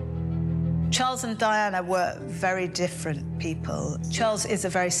 Charles and Diana were very different people. Charles is a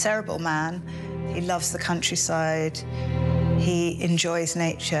very cerebral man. He loves the countryside. He enjoys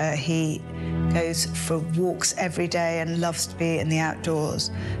nature. He goes for walks every day and loves to be in the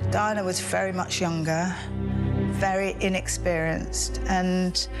outdoors. Diana was very much younger, very inexperienced,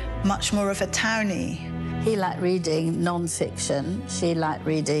 and much more of a townie. He liked reading non-fiction. She liked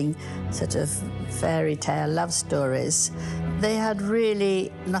reading sort of fairy tale love stories. They had really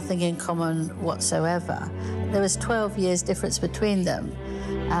nothing in common whatsoever. There was 12 years difference between them,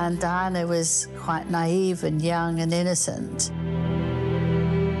 and Diana was quite naive and young and innocent.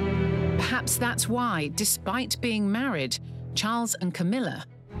 Perhaps that's why, despite being married, Charles and Camilla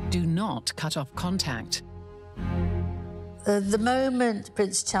do not cut off contact. The moment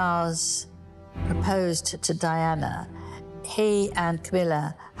Prince Charles proposed to Diana, he and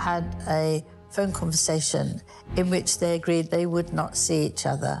Camilla had a phone conversation in which they agreed they would not see each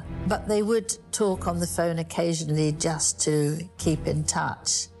other, but they would talk on the phone occasionally just to keep in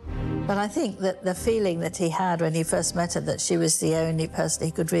touch. But I think that the feeling that he had when he first met her, that she was the only person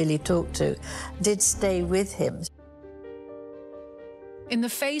he could really talk to, did stay with him. In the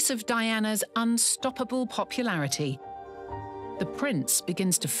face of Diana's unstoppable popularity, the prince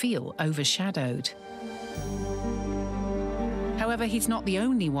begins to feel overshadowed. However, he's not the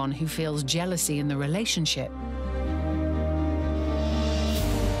only one who feels jealousy in the relationship.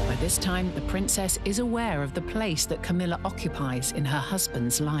 By this time, the princess is aware of the place that Camilla occupies in her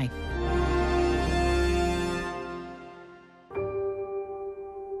husband's life.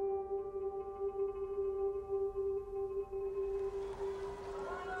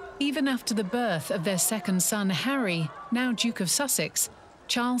 Even after the birth of their second son, Harry, now Duke of Sussex,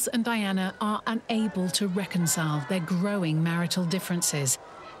 Charles and Diana are unable to reconcile their growing marital differences,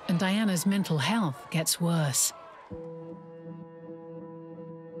 and Diana's mental health gets worse.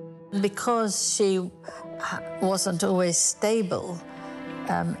 Because she wasn't always stable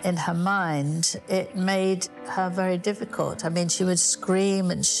in her mind, it made her very difficult. I mean, she would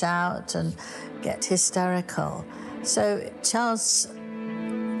scream and shout and get hysterical. So Charles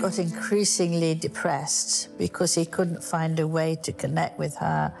got increasingly depressed because he couldn't find a way to connect with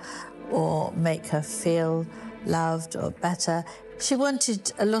her or make her feel loved or better. She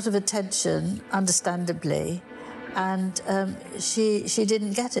wanted a lot of attention, understandably, and she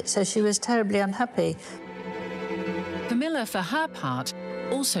didn't get it, so she was terribly unhappy. Camilla, for her part,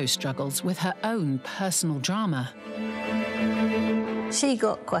 also struggles with her own personal drama. She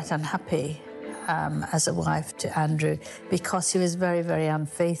got quite unhappy as a wife to Andrew because he was very, very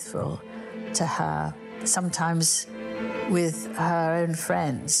unfaithful to her. Sometimes with her own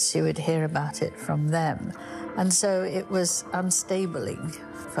friends, she would hear about it from them. And so it was unstabling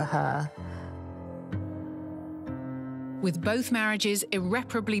for her. With both marriages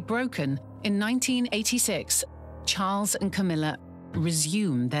irreparably broken, in 1986, Charles and Camilla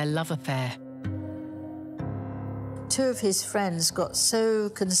resume their love affair. Two of his friends got so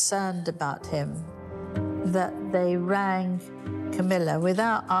concerned about him that they rang Camilla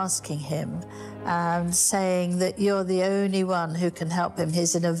without asking him and saying that you're the only one who can help him.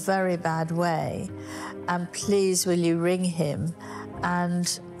 He's in a very bad way, and please will you ring him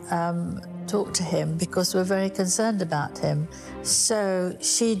and talk to him because we're very concerned about him. So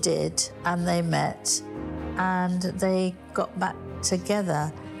she did, and they met, and they got back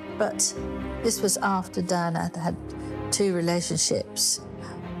together. But this was after Diana had two relationships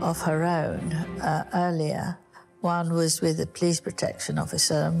of her own earlier. One was with a police protection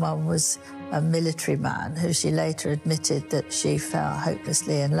officer and one was a military man who she later admitted that she fell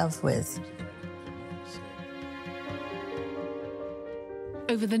hopelessly in love with.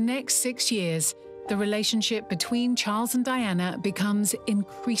 Over the next 6 years, the relationship between Charles and Diana becomes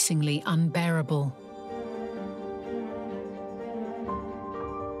increasingly unbearable.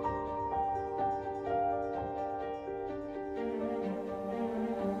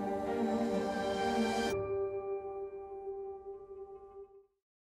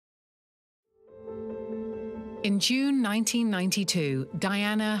 In June 1992,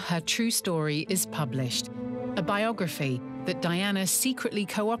 Diana, Her True Story is published, a biography that Diana secretly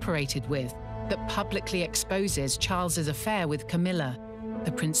cooperated with that publicly exposes Charles's affair with Camilla,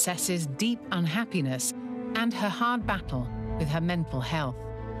 the princess's deep unhappiness, and her hard battle with her mental health.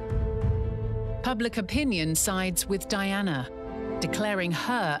 Public opinion sides with Diana, declaring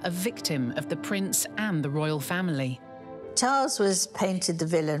her a victim of the prince and the royal family. Charles was painted the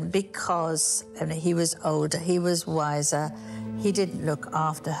villain because he was older, he was wiser, he didn't look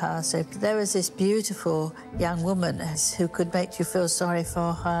after her. So there was this beautiful young woman who could make you feel sorry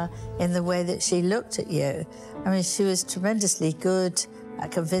for her in the way that she looked at you. I mean, she was tremendously good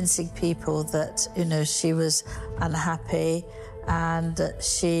at convincing people that, she was unhappy and that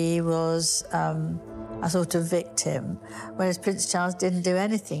she was a sort of victim, whereas Prince Charles didn't do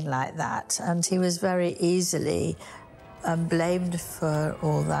anything like that, and he was very easily blamed for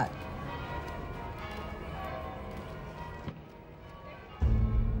all that.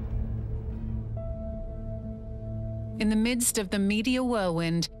 In the midst of the media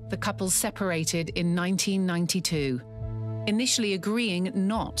whirlwind, the couple separated in 1992, initially agreeing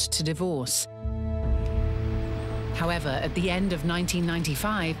not to divorce. However, at the end of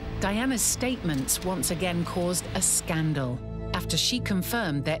 1995, Diana's statements once again caused a scandal after she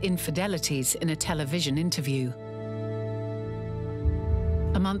confirmed their infidelities in a television interview.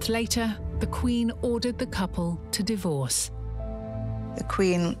 A month later, the Queen ordered the couple to divorce. The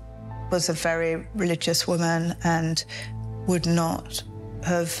Queen was a very religious woman and would not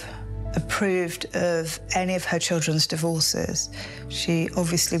have approved of any of her children's divorces. She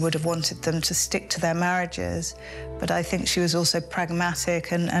obviously would have wanted them to stick to their marriages, but I think she was also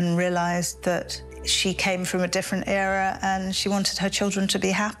pragmatic and realised that she came from a different era and she wanted her children to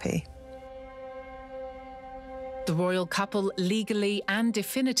be happy. The royal couple legally and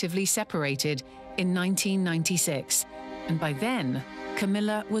definitively separated in 1996, and by then,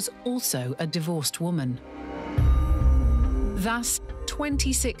 Camilla was also a divorced woman. Thus,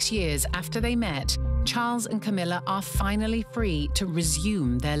 26 years after they met, Charles and Camilla are finally free to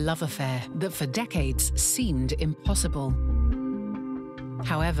resume their love affair that for decades seemed impossible.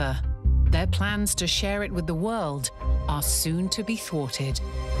 However, their plans to share it with the world are soon to be thwarted.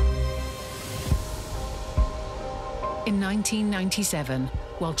 In 1997,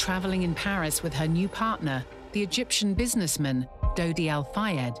 while travelling in Paris with her new partner, the Egyptian businessman Dodi Al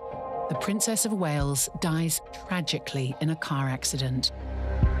Fayed, the Princess of Wales dies tragically in a car accident.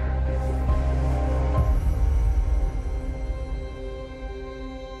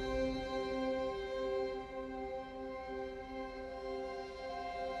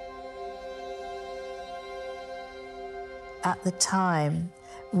 At the time,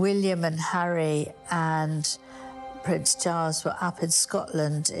 William and Harry and Prince Charles were up in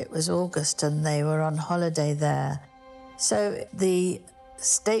Scotland. It was August and they were on holiday there. So the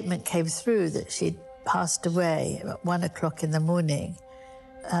statement came through that she'd passed away at 1 o'clock in the morning.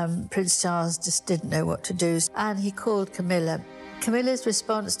 Prince Charles just didn't know what to do, and he called Camilla. Camilla's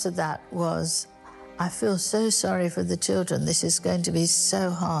response to that was, "I feel so sorry for the children. This is going to be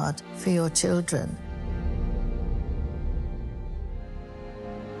so hard for your children."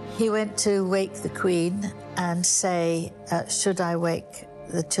 He went to wake the Queen and say, "Should I wake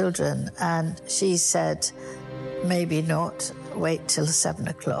the children?" And she said, "Maybe not, wait till 7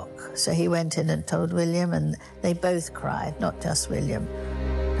 o'clock. So he went in and told William, and they both cried, not just William.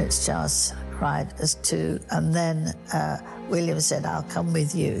 Prince Charles cried as too, and then William said, "I'll come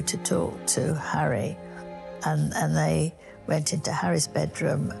with you to talk to Harry." And they went into Harry's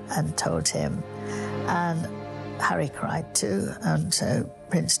bedroom and told him, and Harry cried too, and so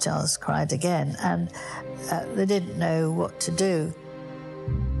Prince Charles cried again, and they didn't know what to do.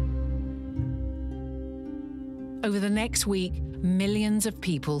 Over the next week, millions of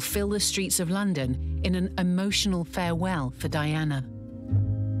people fill the streets of London in an emotional farewell for Diana.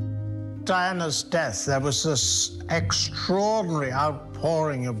 Diana's death, there was this extraordinary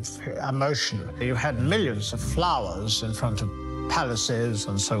outpouring of emotion. You had millions of flowers in front of palaces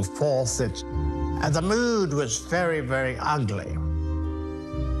and so forth. And the mood was very, very ugly.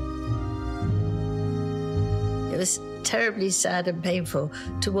 It was terribly sad and painful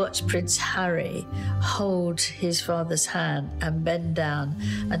to watch Prince Harry hold his father's hand and bend down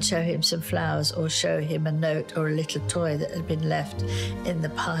and show him some flowers, or show him a note or a little toy that had been left in the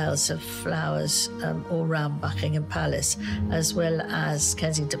piles of flowers all round Buckingham Palace, as well as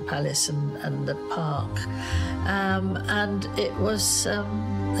Kensington Palace and the park. And it was a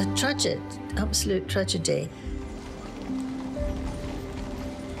absolute tragedy.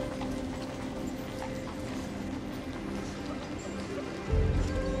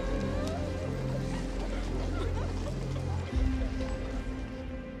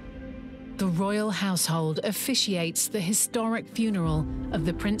 The royal household officiates the historic funeral of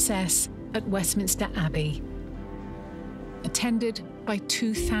the princess at Westminster Abbey, attended by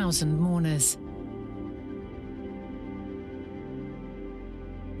 2,000 mourners.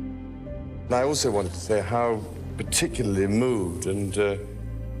 I also wanted to say how particularly moved and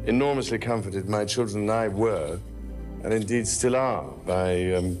enormously comforted my children and I were, and indeed still are, by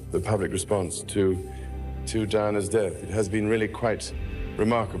the public response to Diana's death. It has been really quite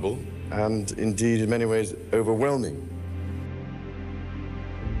remarkable, and indeed, in many ways, overwhelming.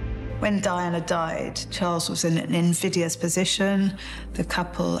 When Diana died, Charles was in an invidious position. The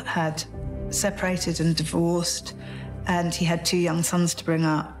couple had separated and divorced, and he had 2 young sons to bring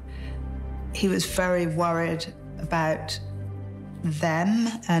up. He was very worried about them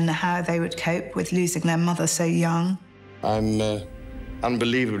and how they would cope with losing their mother so young. I'm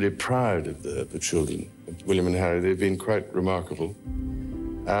unbelievably proud of the children, William and Harry. They've been quite remarkable.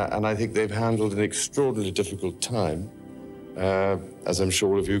 And I think they've handled an extraordinarily difficult time, as I'm sure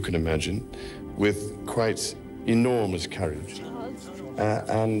all of you can imagine, with quite enormous courage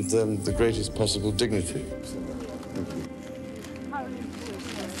and the greatest possible dignity.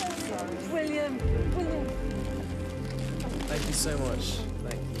 William. Thank you so much.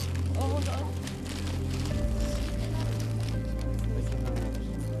 Thank you. Oh, no.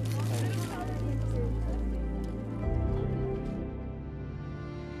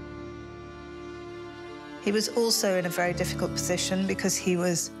 He was also in a very difficult position because he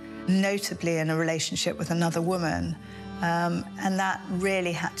was notably in a relationship with another woman, and that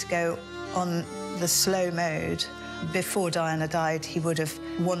really had to go on the slow mode. Before Diana died, he would have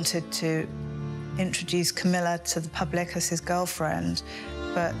wanted to introduce Camilla to the public as his girlfriend,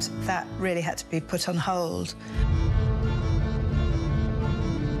 but that really had to be put on hold.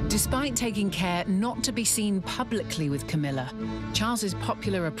 Despite taking care not to be seen publicly with Camilla, Charles's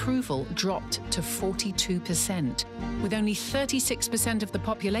popular approval dropped to 42%, with only 36% of the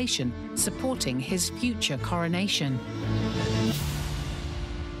population supporting his future coronation.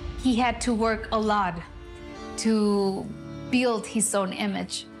 He had to work a lot to build his own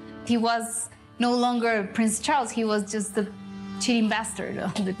image. He was no longer Prince Charles, he was just the cheating bastard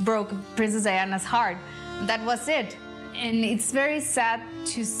that broke Princess Diana's heart. That was it. And it's very sad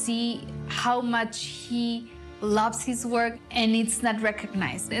to see how much he loves his work and it's not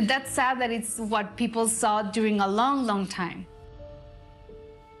recognized. And that's sad that it's what people saw during a long, long time.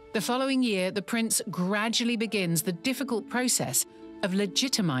 The following year, the prince gradually begins the difficult process of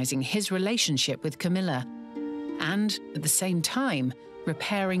legitimizing his relationship with Camilla and, at the same time,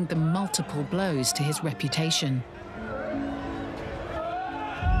 repairing the multiple blows to his reputation.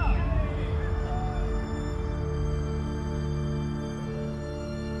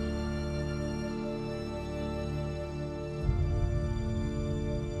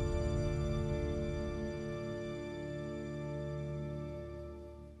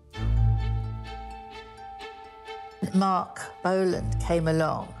 Mark Boland came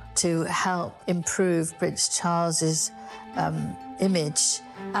along to help improve Prince Charles's image,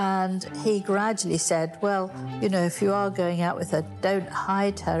 and he gradually said, well, you know, if you are going out with her, don't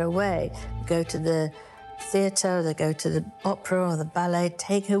hide her away. Go to the theatre, they go to the opera or the ballet,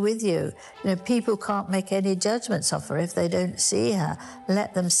 take her with you. You know, people can't make any judgments of her if they don't see her.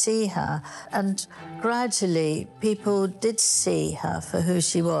 Let them see her. And gradually, people did see her for who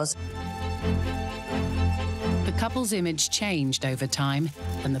she was. The couple's image changed over time,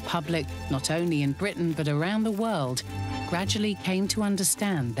 and the public, not only in Britain but around the world, gradually came to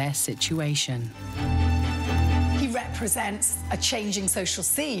understand their situation. He represents a changing social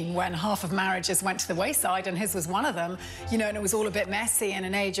scene when half of marriages went to the wayside, and his was one of them, you know, and it was all a bit messy in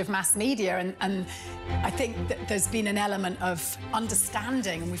an age of mass media. And I think that there's been an element of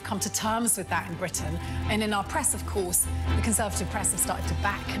understanding, and we've come to terms with that in Britain. And in our press, of course, the Conservative press have started to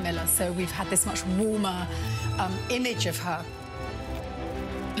back Camilla, so we've had this much warmer image of her.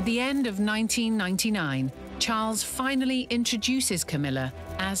 At the end of 1999, Charles finally introduces Camilla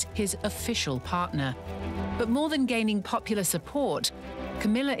as his official partner. But more than gaining popular support,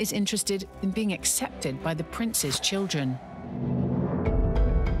 Camilla is interested in being accepted by the prince's children.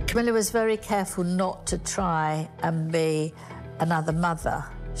 Camilla was very careful not to try and be another mother.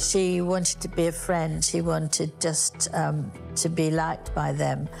 She wanted to be a friend. She wanted just to be liked by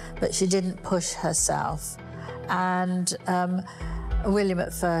them, but she didn't push herself. And William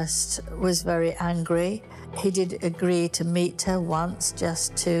at first was very angry. He did agree to meet her once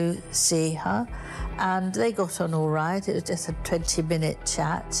just to see her, and they got on all right. It was just a 20-minute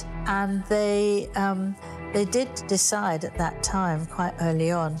chat, and they did decide at that time, quite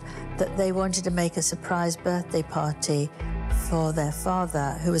early on, that they wanted to make a surprise birthday party for their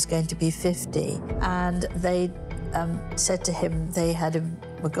father, who was going to be 50, and they said to him they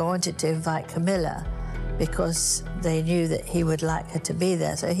wanted to invite Camilla because they knew that he would like her to be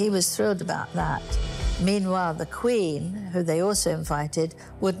there. So he was thrilled about that. Meanwhile, the Queen, who they also invited,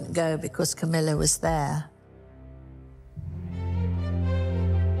 wouldn't go because Camilla was there.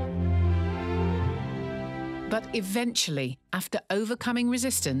 But eventually, after overcoming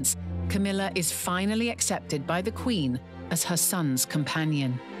resistance, Camilla is finally accepted by the Queen as her son's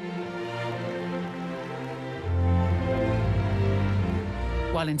companion.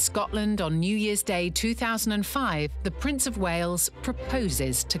 While in Scotland on New Year's Day 2005, the Prince of Wales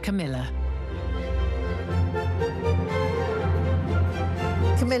proposes to Camilla.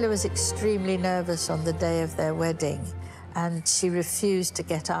 Camilla was extremely nervous on the day of their wedding, and she refused to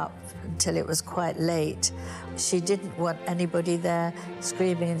get up until it was quite late. She didn't want anybody there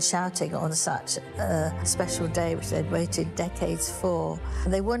screaming and shouting on such a special day, which they'd waited decades for.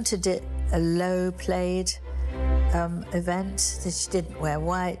 They wanted it a low-played event. She didn't wear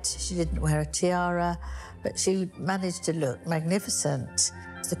white, she didn't wear a tiara, but she managed to look magnificent.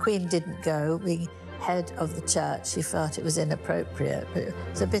 The Queen didn't go. Being head of the church, she felt it was inappropriate, but it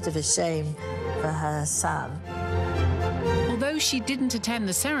was a bit of a shame for her son. Although she didn't attend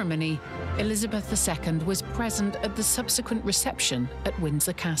the ceremony, Elizabeth II was present at the subsequent reception at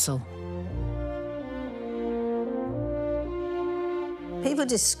Windsor Castle. People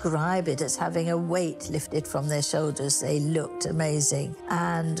describe it as having a weight lifted from their shoulders. They looked amazing.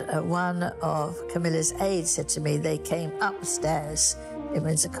 And one of Camilla's aides said to me they came upstairs in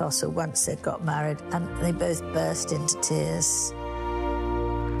Windsor Castle once they'd got married, and they both burst into tears.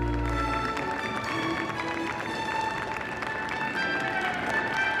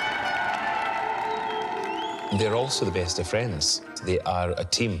 They're also the best of friends. They are a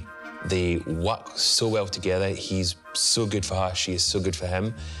team. They work so well together. He's so good for her, she is so good for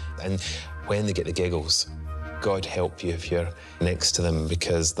him. And when they get the giggles, God help you if you're next to them,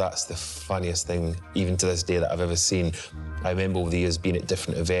 because that's the funniest thing, even to this day, that I've ever seen. I remember over the years being at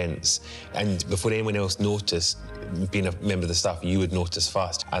different events, and before anyone else noticed, being a member of the staff, you would notice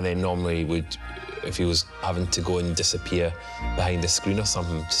first, and then normally would if he was having to go and disappear behind the screen or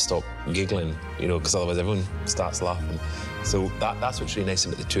something to stop giggling, you know, because otherwise everyone starts laughing. So that's what's really nice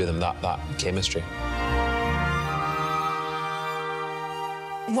about the two of them, that chemistry.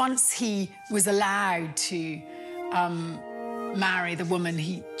 Once he was allowed to marry the woman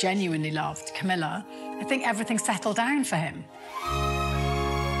he genuinely loved, Camilla, I think everything settled down for him.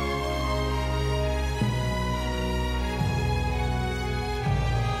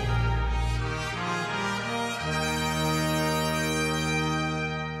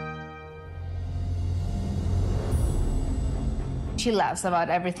 She laughs about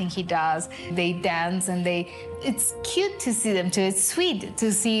everything he does. They dance and it's cute to see them too. It's sweet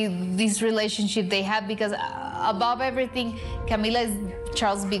to see this relationship they have because above everything, Camilla is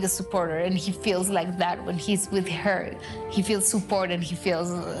Charles' biggest supporter and he feels like that when he's with her. He feels support and he feels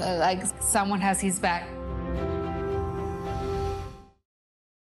like someone has his back.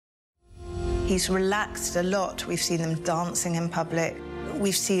 He's relaxed a lot. We've seen them dancing in public.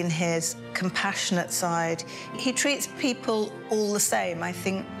 We've seen his compassionate side. He treats people all the same, I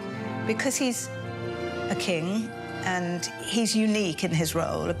think, because he's a king and he's unique in his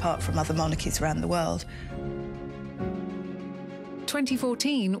role, apart from other monarchies around the world.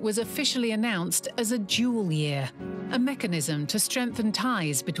 2014 was officially announced as a dual year, a mechanism to strengthen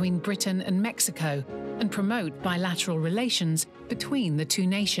ties between Britain and Mexico and promote bilateral relations between the two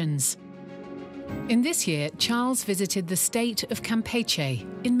nations. In this year, Charles visited the state of Campeche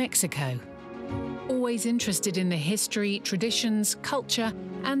in Mexico. Always interested in the history, traditions, culture,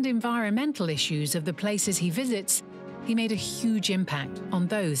 and environmental issues of the places he visits, he made a huge impact on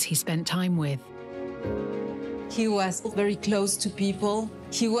those he spent time with. He was very close to people.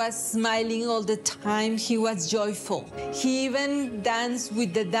 He was smiling all the time. He was joyful. He even danced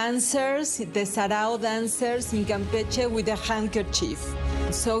with the dancers, the sarao dancers in Campeche with a handkerchief.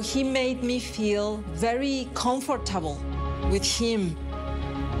 So he made me feel very comfortable with him.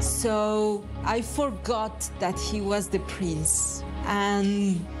 So I forgot that he was the prince.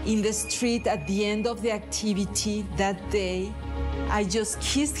 And in the street at the end of the activity that day, I just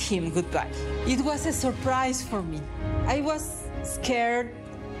kissed him goodbye. It was a surprise for me. I was scared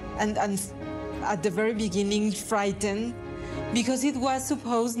and at the very beginning frightened because it was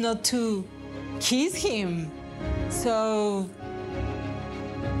supposed not to kiss him. So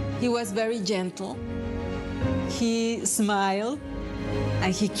he was very gentle. He smiled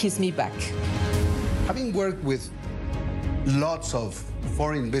and he kissed me back. Having worked with lots of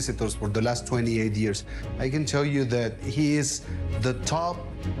foreign visitors for the last 28 years, I can tell you that he is the top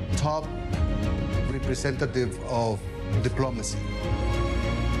representative of diplomacy.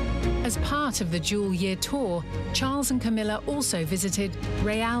 As part of the dual year tour, Charles and Camilla also visited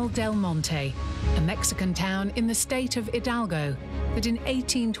Real del Monte, a Mexican town in the state of Hidalgo that in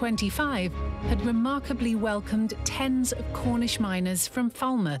 1825 had remarkably welcomed tens of Cornish miners from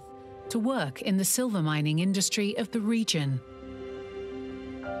Falmouth to work in the silver mining industry of the region.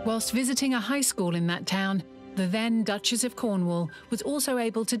 Whilst visiting a high school in that town, the then Duchess of Cornwall was also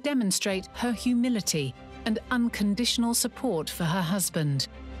able to demonstrate her humility and unconditional support for her husband.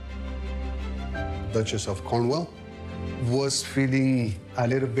 Duchess of Cornwall was feeling a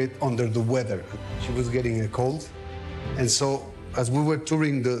little bit under the weather. She was getting a cold. And so as we were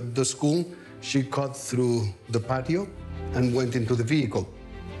touring the school, she cut through the patio and went into the vehicle.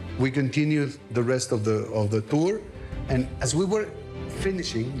 We continued the rest of the tour. And as we were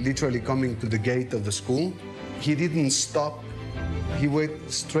finishing, literally coming to the gate of the school, he didn't stop. He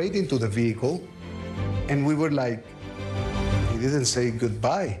went straight into the vehicle. And we were like, he didn't say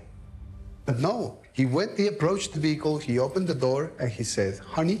goodbye. But no, he approached the vehicle, he opened the door, and he said,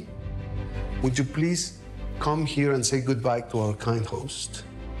 honey, would you please come here and say goodbye to our kind host?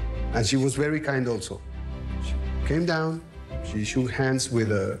 And she was very kind also. She came down, she shook hands with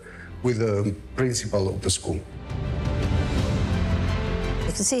the principal of the school. You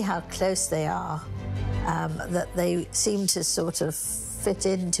can see how close they are, that they seem to sort of fit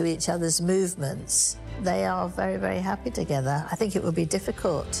into each other's movements. They are very, very happy together. I think it would be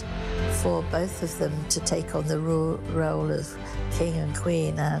difficult for both of them to take on the role of king and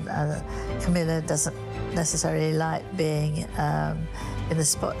queen, and Camilla doesn't necessarily like being in the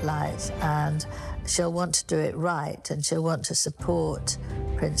spotlight, and she'll want to do it right, and she'll want to support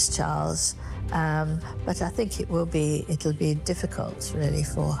Prince Charles, but I think it'll be difficult, really,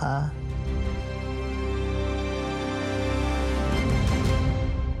 for her.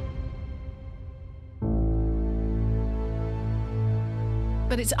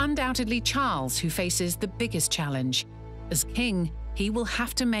 But it's undoubtedly Charles who faces the biggest challenge. As king, he will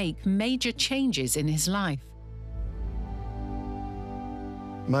have to make major changes in his life.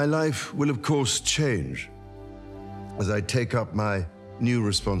 My life will, of course, change as I take up my new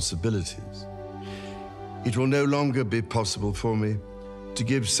responsibilities. It will no longer be possible for me to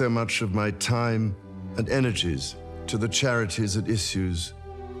give so much of my time and energies to the charities and issues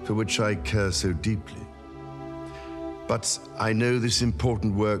for which I care so deeply. But I know this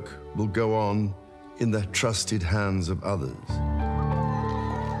important work will go on in the trusted hands of others.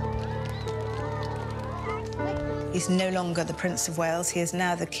 He's no longer the Prince of Wales, he is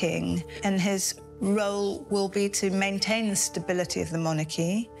now the King, and his role will be to maintain the stability of the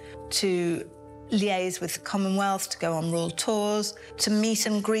monarchy, to liaise with the Commonwealth, to go on royal tours, to meet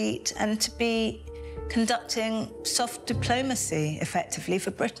and greet, and to be conducting soft diplomacy, effectively,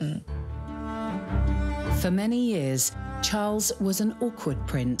 for Britain. For many years, Charles was an awkward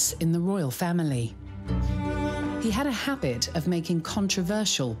prince in the royal family. He had a habit of making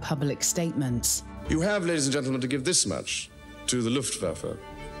controversial public statements. You have, ladies and gentlemen, to give this much to the Luftwaffe.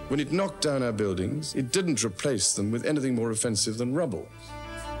 When it knocked down our buildings, it didn't replace them with anything more offensive than rubble.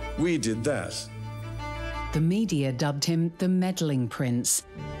 We did that. The media dubbed him the meddling prince,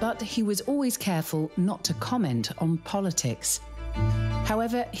 but he was always careful not to comment on politics.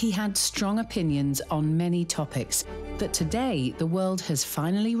 However, he had strong opinions on many topics that today the world has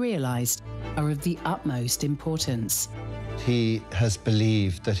finally realised are of the utmost importance. He has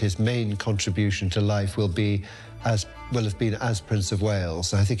believed that his main contribution to life will have been as Prince of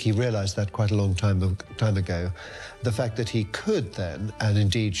Wales. I think he realised that quite a long time ago. The fact that he could then, and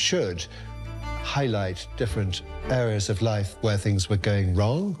indeed should, highlight different areas of life where things were going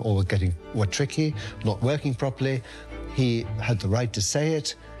wrong or were tricky, not working properly. He had the right to say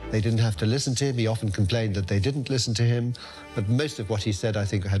it. They didn't have to listen to him. He often complained that they didn't listen to him. But most of what he said, I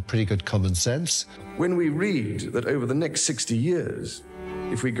think, had pretty good common sense. When we read that over the next 60 years,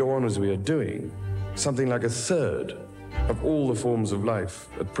 if we go on as we are doing, something like a third of all the forms of life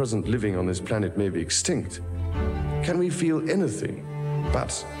at present living on this planet may be extinct, can we feel anything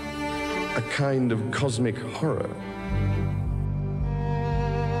but a kind of cosmic horror?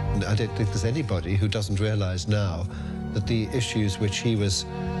 I don't think there's anybody who doesn't realise now that the issues which he was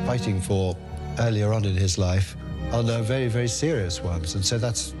fighting for earlier on in his life are now very, very serious ones, and so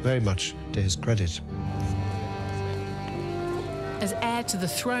that's very much to his credit. As heir to the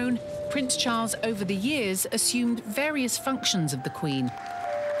throne, Prince Charles over the years assumed various functions of the Queen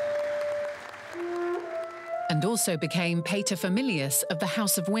and also became paterfamilias of the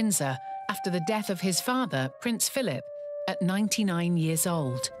House of Windsor after the death of his father, Prince Philip, at 99 years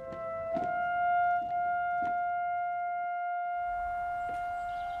old.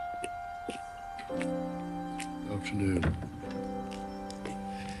 Afternoon.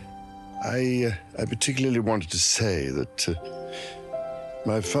 I particularly wanted to say that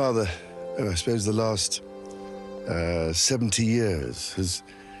my father, I suppose the last 70 years, has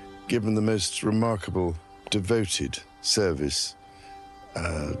given the most remarkable, devoted service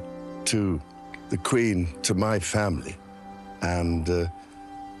to the Queen, to my family, and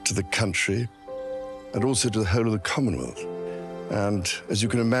to the country, and also to the whole of the Commonwealth. And as you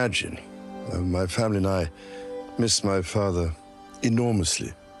can imagine, my family and I miss my father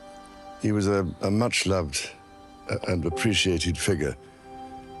enormously. He was a much-loved and appreciated figure.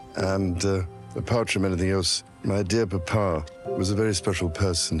 And apart from anything else, my dear Papa was a very special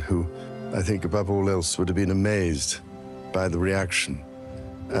person who, I think above all else, would have been amazed by the reaction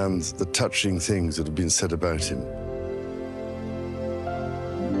and the touching things that have been said about him.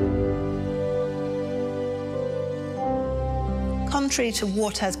 Contrary to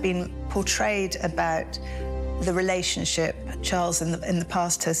what has been portrayed about the relationship, Charles in the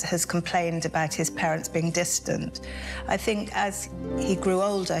past has complained about his parents being distant. I think as he grew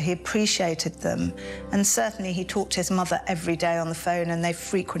older, he appreciated them, and certainly he talked to his mother every day on the phone, and they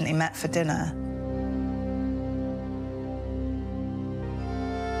frequently met for dinner.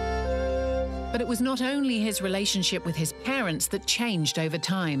 But it was not only his relationship with his parents that changed over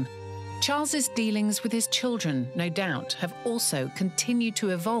time. Charles's dealings with his children, no doubt, have also continued to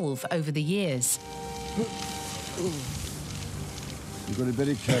evolve over the years. You've got it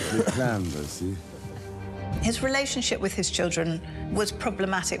very carefully planned, I see. His relationship with his children was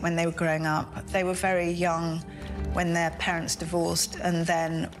problematic when they were growing up. They were very young when their parents divorced and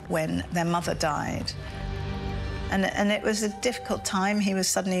then when their mother died. And it was a difficult time. He was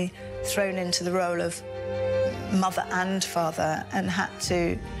suddenly thrown into the role of mother and father and had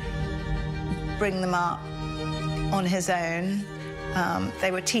to bring them up on his own.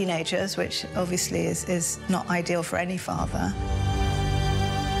 They were teenagers, which obviously is not ideal for any father.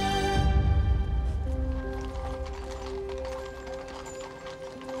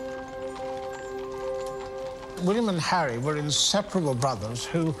 William and Harry were inseparable brothers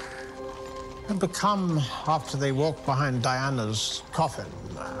who had become, after they walked behind Diana's coffin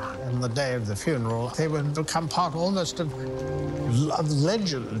on the day of the funeral, they would become part almost of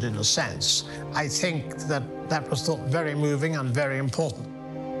legend in a sense. I think that was thought very moving and very important.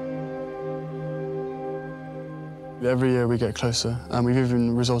 Every year we get closer, and we've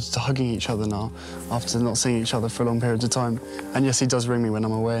even resorted to hugging each other now after not seeing each other for long periods of time. And yes, he does ring me when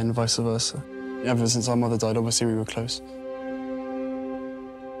I'm away and vice versa. Ever since our mother died, obviously we were close.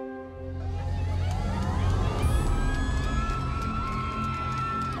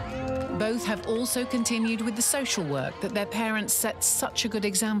 Both have also continued with the social work that their parents set such a good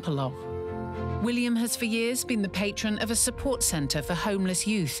example of. William has for years been the patron of a support centre for homeless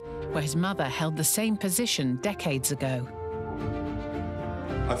youth, where his mother held the same position decades ago.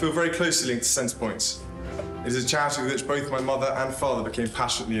 I feel very closely linked to Centre Points. It is a charity with which both my mother and father became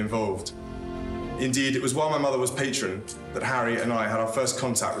passionately involved. Indeed, it was while my mother was patron that Harry and I had our first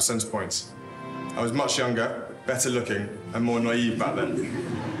contact with Centre Points. I was much younger, better looking, and more naive back then.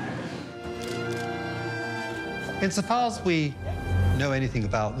 Insofar as we know anything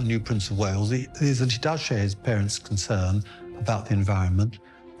about the new Prince of Wales, is that he does share his parents' concern about the environment,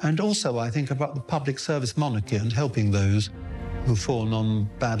 and also, I think, about the public service monarchy and helping those who've fallen on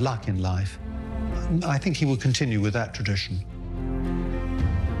bad luck in life. I think he will continue with that tradition.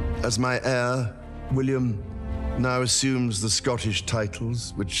 As my heir, William now assumes the Scottish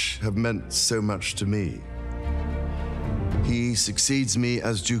titles which have meant so much to me. He succeeds me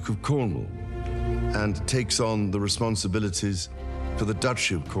as Duke of Cornwall and takes on the responsibilities for the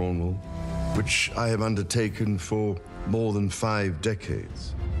Duchy of Cornwall, which I have undertaken for more than 5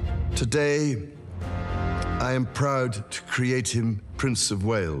 decades. Today, I am proud to create him Prince of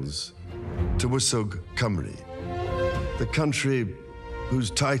Wales, Tywysog Cymru, the country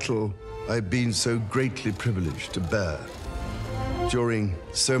whose title I've been so greatly privileged to bear during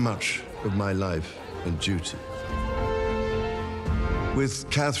so much of my life and duty. With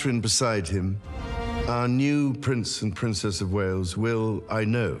Catherine beside him, our new Prince and Princess of Wales will, I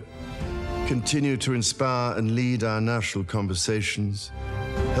know, continue to inspire and lead our national conversations,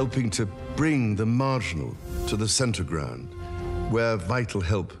 helping to bring the marginal to the centre ground, where vital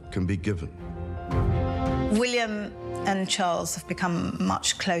help can be given. William and Charles have become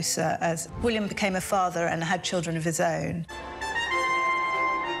much closer as William became a father and had children of his own.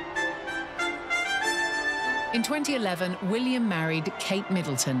 In 2011, William married Kate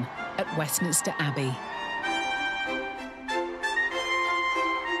Middleton at Westminster Abbey.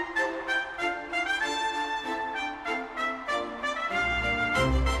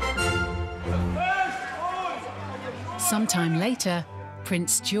 Sometime later,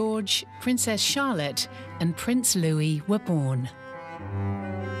 Prince George, Princess Charlotte, and Prince Louis were born.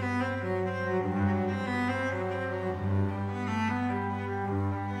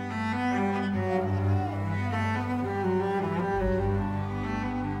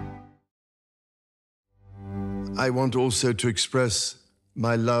 I want also to express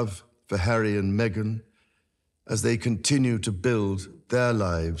my love for Harry and Meghan as they continue to build their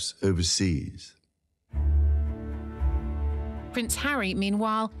lives overseas. Prince Harry,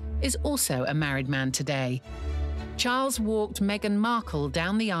 meanwhile, is also a married man today. Charles walked Meghan Markle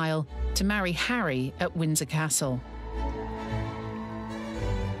down the aisle to marry Harry at Windsor Castle.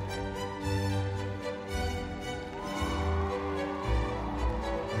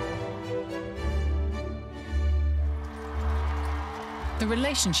 The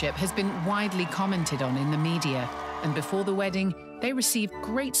relationship has been widely commented on in the media, and before the wedding, they received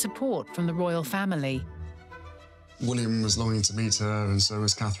great support from the royal family. William was longing to meet her, and so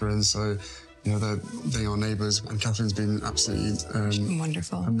was Catherine, so, you know, they are neighbours, and Catherine's been absolutely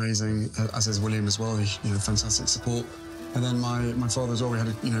wonderful, amazing, as is William as well, you know, fantastic support. And then my father as well, we had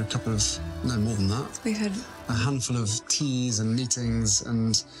a couple of, no, more than that. We've had a handful of teas and meetings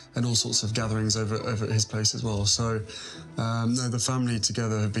and all sorts of gatherings over at his place as well. So, no, the family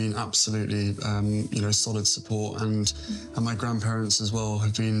together have been absolutely, solid support, and my grandparents as well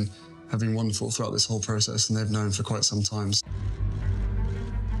have been wonderful throughout this whole process, and they've known for quite some time.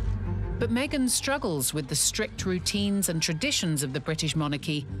 But Meghan's struggles with the strict routines and traditions of the British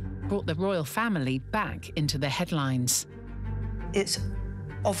monarchy brought the royal family back into the headlines. It's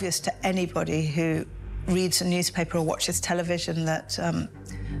obvious to anybody who reads a newspaper or watches television that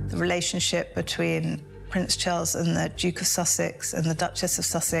the relationship between Prince Charles and the Duke of Sussex and the Duchess of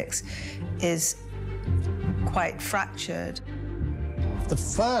Sussex is quite fractured. The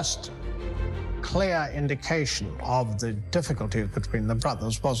first clear indication of the difficulties between the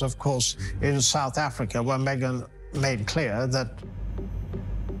brothers was, of course, in South Africa, where Meghan made clear that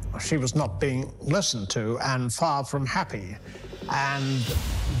she was not being listened to and far from happy. And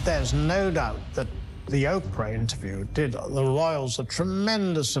there's no doubt that the Oprah interview did the royals a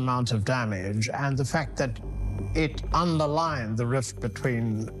tremendous amount of damage, and the fact that it underlined the rift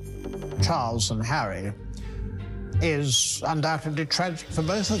between Charles and Harry is undoubtedly tragic for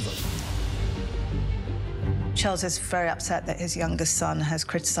both of them. Charles is very upset that his youngest son has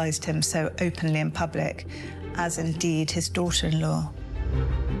criticised him so openly in public, as indeed his daughter-in-law.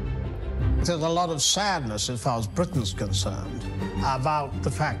 There's a lot of sadness as far as Britain's concerned about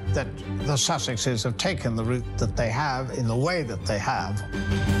the fact that the Sussexes have taken the route that they have in the way that they have.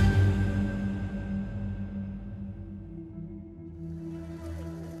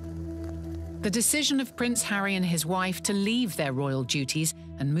 The decision of Prince Harry and his wife to leave their royal duties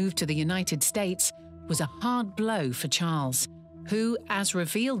and move to the United States was a hard blow for Charles, who, as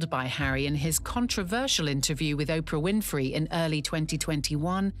revealed by Harry in his controversial interview with Oprah Winfrey in early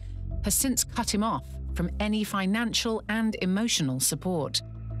 2021, has since cut him off from any financial and emotional support.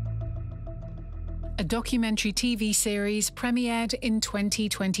 A documentary TV series premiered in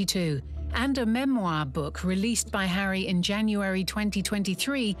 2022, and a memoir book released by Harry in January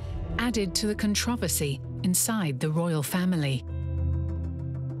 2023 added to the controversy inside the royal family.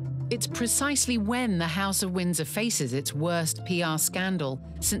 It's precisely when the House of Windsor faces its worst PR scandal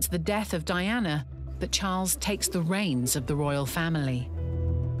since the death of Diana that Charles takes the reins of the royal family.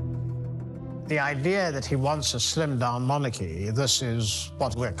 The idea that he wants a slimmed-down monarchy, this is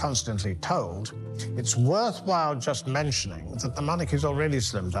what we're constantly told. It's worthwhile just mentioning that the monarchy's already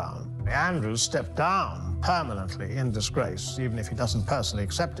slimmed down. Andrew stepped down permanently in disgrace, even if he doesn't personally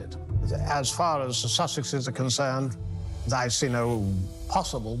accept it. As far as the Sussexes are concerned, I see no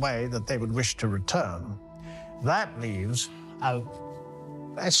possible way that they would wish to return. That leaves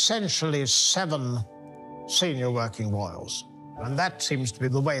essentially 7 senior working royals. And that seems to be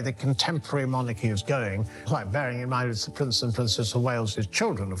the way the contemporary monarchy is going. Like, bearing in mind it's the Prince and Princess of Wales'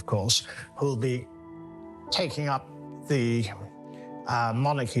 children, of course, who will be taking up the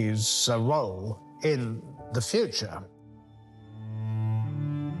monarchy's role in the future.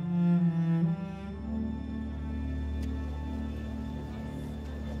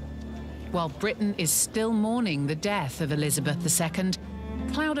 While Britain is still mourning the death of Elizabeth II,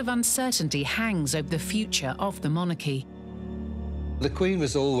 a cloud of uncertainty hangs over the future of the monarchy. The Queen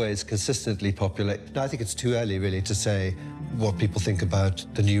was always consistently popular. I think it's too early, really, to say what people think about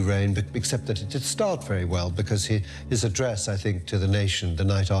the new reign, but except that it did start very well, because his address, I think, to the nation the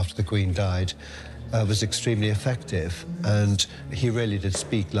night after the Queen died was extremely effective, and he really did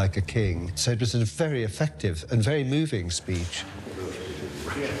speak like a king. So it was a very effective and very moving speech.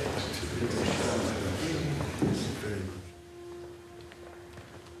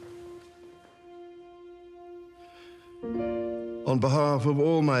 On behalf of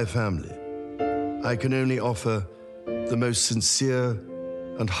all my family, I can only offer the most sincere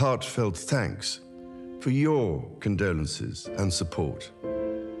and heartfelt thanks for your condolences and support.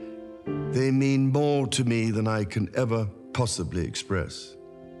 They mean more to me than I can ever possibly express.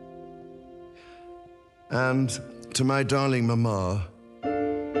 And to my darling Mama,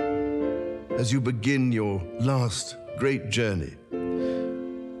 as you begin your last great journey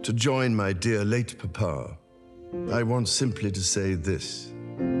to join my dear late Papa, I want simply to say this: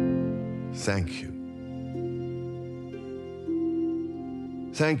 thank you.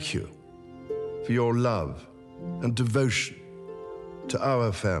 Thank you for your love and devotion to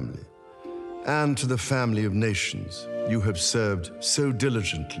our family and to the family of nations you have served so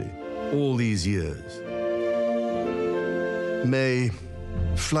diligently all these years. May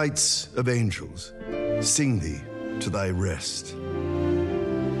flights of angels sing thee to thy rest.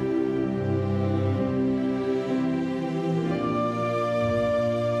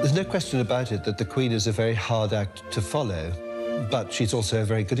 There's no question about it that the Queen is a very hard act to follow, but she's also a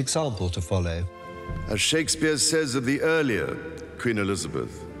very good example to follow. As Shakespeare says of the earlier Queen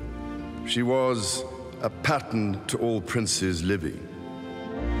Elizabeth, she was a pattern to all princes living.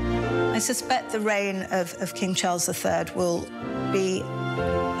 I suspect the reign of King Charles III will be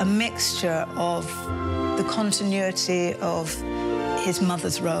a mixture of the continuity of his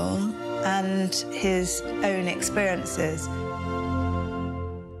mother's role and his own experiences.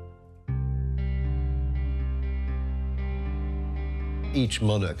 Each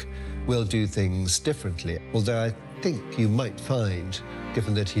monarch will do things differently, although I think you might find,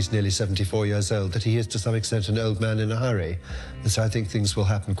 given that he's nearly 74 years old, that he is to some extent an old man in a hurry. And so I think things will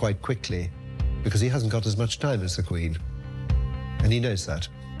happen quite quickly, because he hasn't got as much time as the Queen. And he knows that.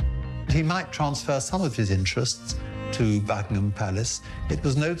 He might transfer some of his interests to Buckingham Palace. It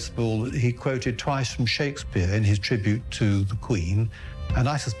was noticeable that he quoted twice from Shakespeare in his tribute to the Queen. And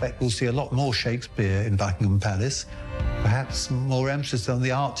I suspect we'll see a lot more Shakespeare in Buckingham Palace, perhaps more emphasis on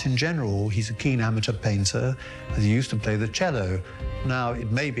the arts in general. He's a keen amateur painter, and he used to play the cello. Now,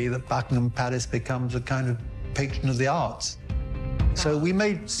 it may be that Buckingham Palace becomes a kind of patron of the arts. So we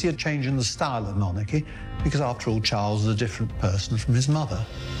may see a change in the style of monarchy, because after all, Charles is a different person from his mother.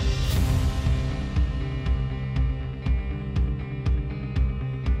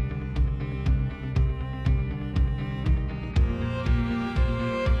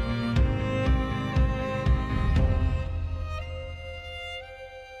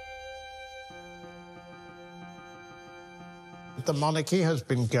 The monarchy has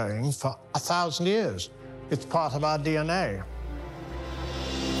been going for 1,000 years. It's part of our DNA.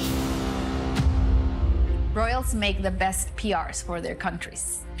 Royals make the best PRs for their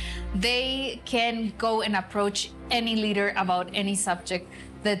countries. They can go and approach any leader about any subject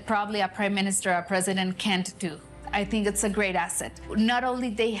that probably a prime minister or a president can't do. I think it's a great asset. Not only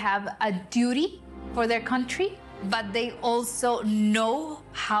they have a duty for their country, but they also know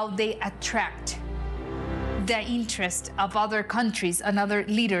how they attract the interest of other countries and other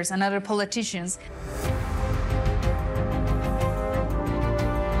leaders and other politicians.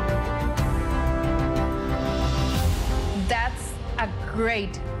 That's a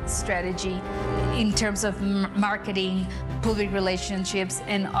great strategy in terms of marketing, public relationships,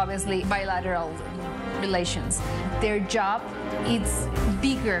 and obviously bilateral relations. Their job is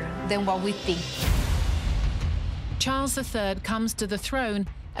bigger than what we think. Charles III comes to the throne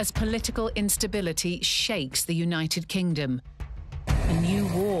as political instability shakes the United Kingdom. A new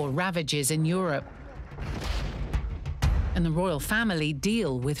war ravages in Europe, and the royal family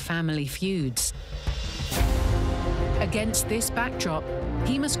deal with family feuds. Against this backdrop,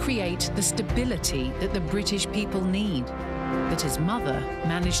 he must create the stability that the British people need, that his mother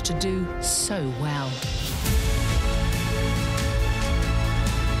managed to do so well.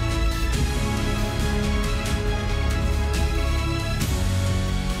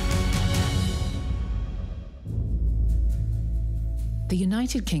 The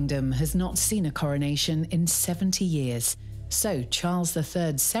United Kingdom has not seen a coronation in 70 years, so Charles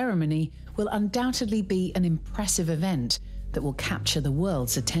III's ceremony will undoubtedly be an impressive event that will capture the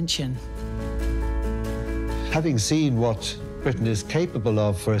world's attention. Having seen what Britain is capable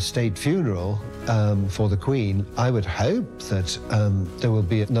of for a state funeral for the Queen, I would hope that there will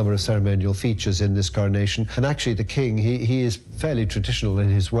be a number of ceremonial features in this coronation. And actually the King, he is fairly traditional in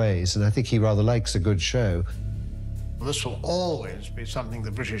his ways, and I think he rather likes a good show. This will always be something the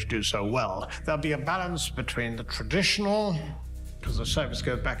British do so well. There'll be a balance between the traditional, because the service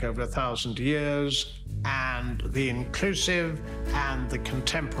goes back over 1,000 years, and the inclusive and the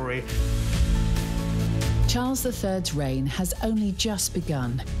contemporary. Charles III's reign has only just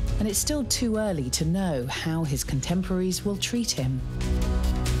begun, and it's still too early to know how his contemporaries will treat him.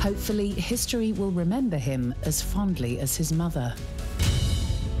 Hopefully, history will remember him as fondly as his mother.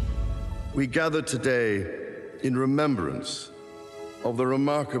 We gather today in remembrance of the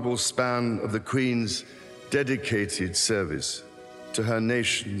remarkable span of the Queen's dedicated service to her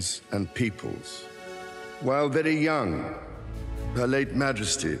nations and peoples. While very young, Her late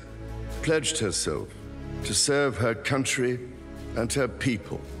Majesty pledged herself to serve her country and her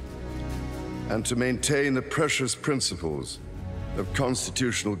people, and to maintain the precious principles of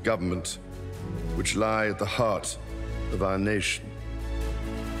constitutional government which lie at the heart of our nation.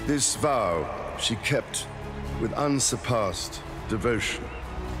 This vow she kept with unsurpassed devotion.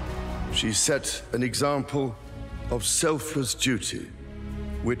 She set an example of selfless duty,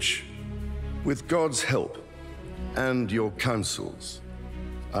 which, with God's help and your counsels,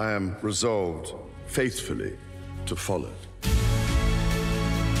 I am resolved faithfully to follow.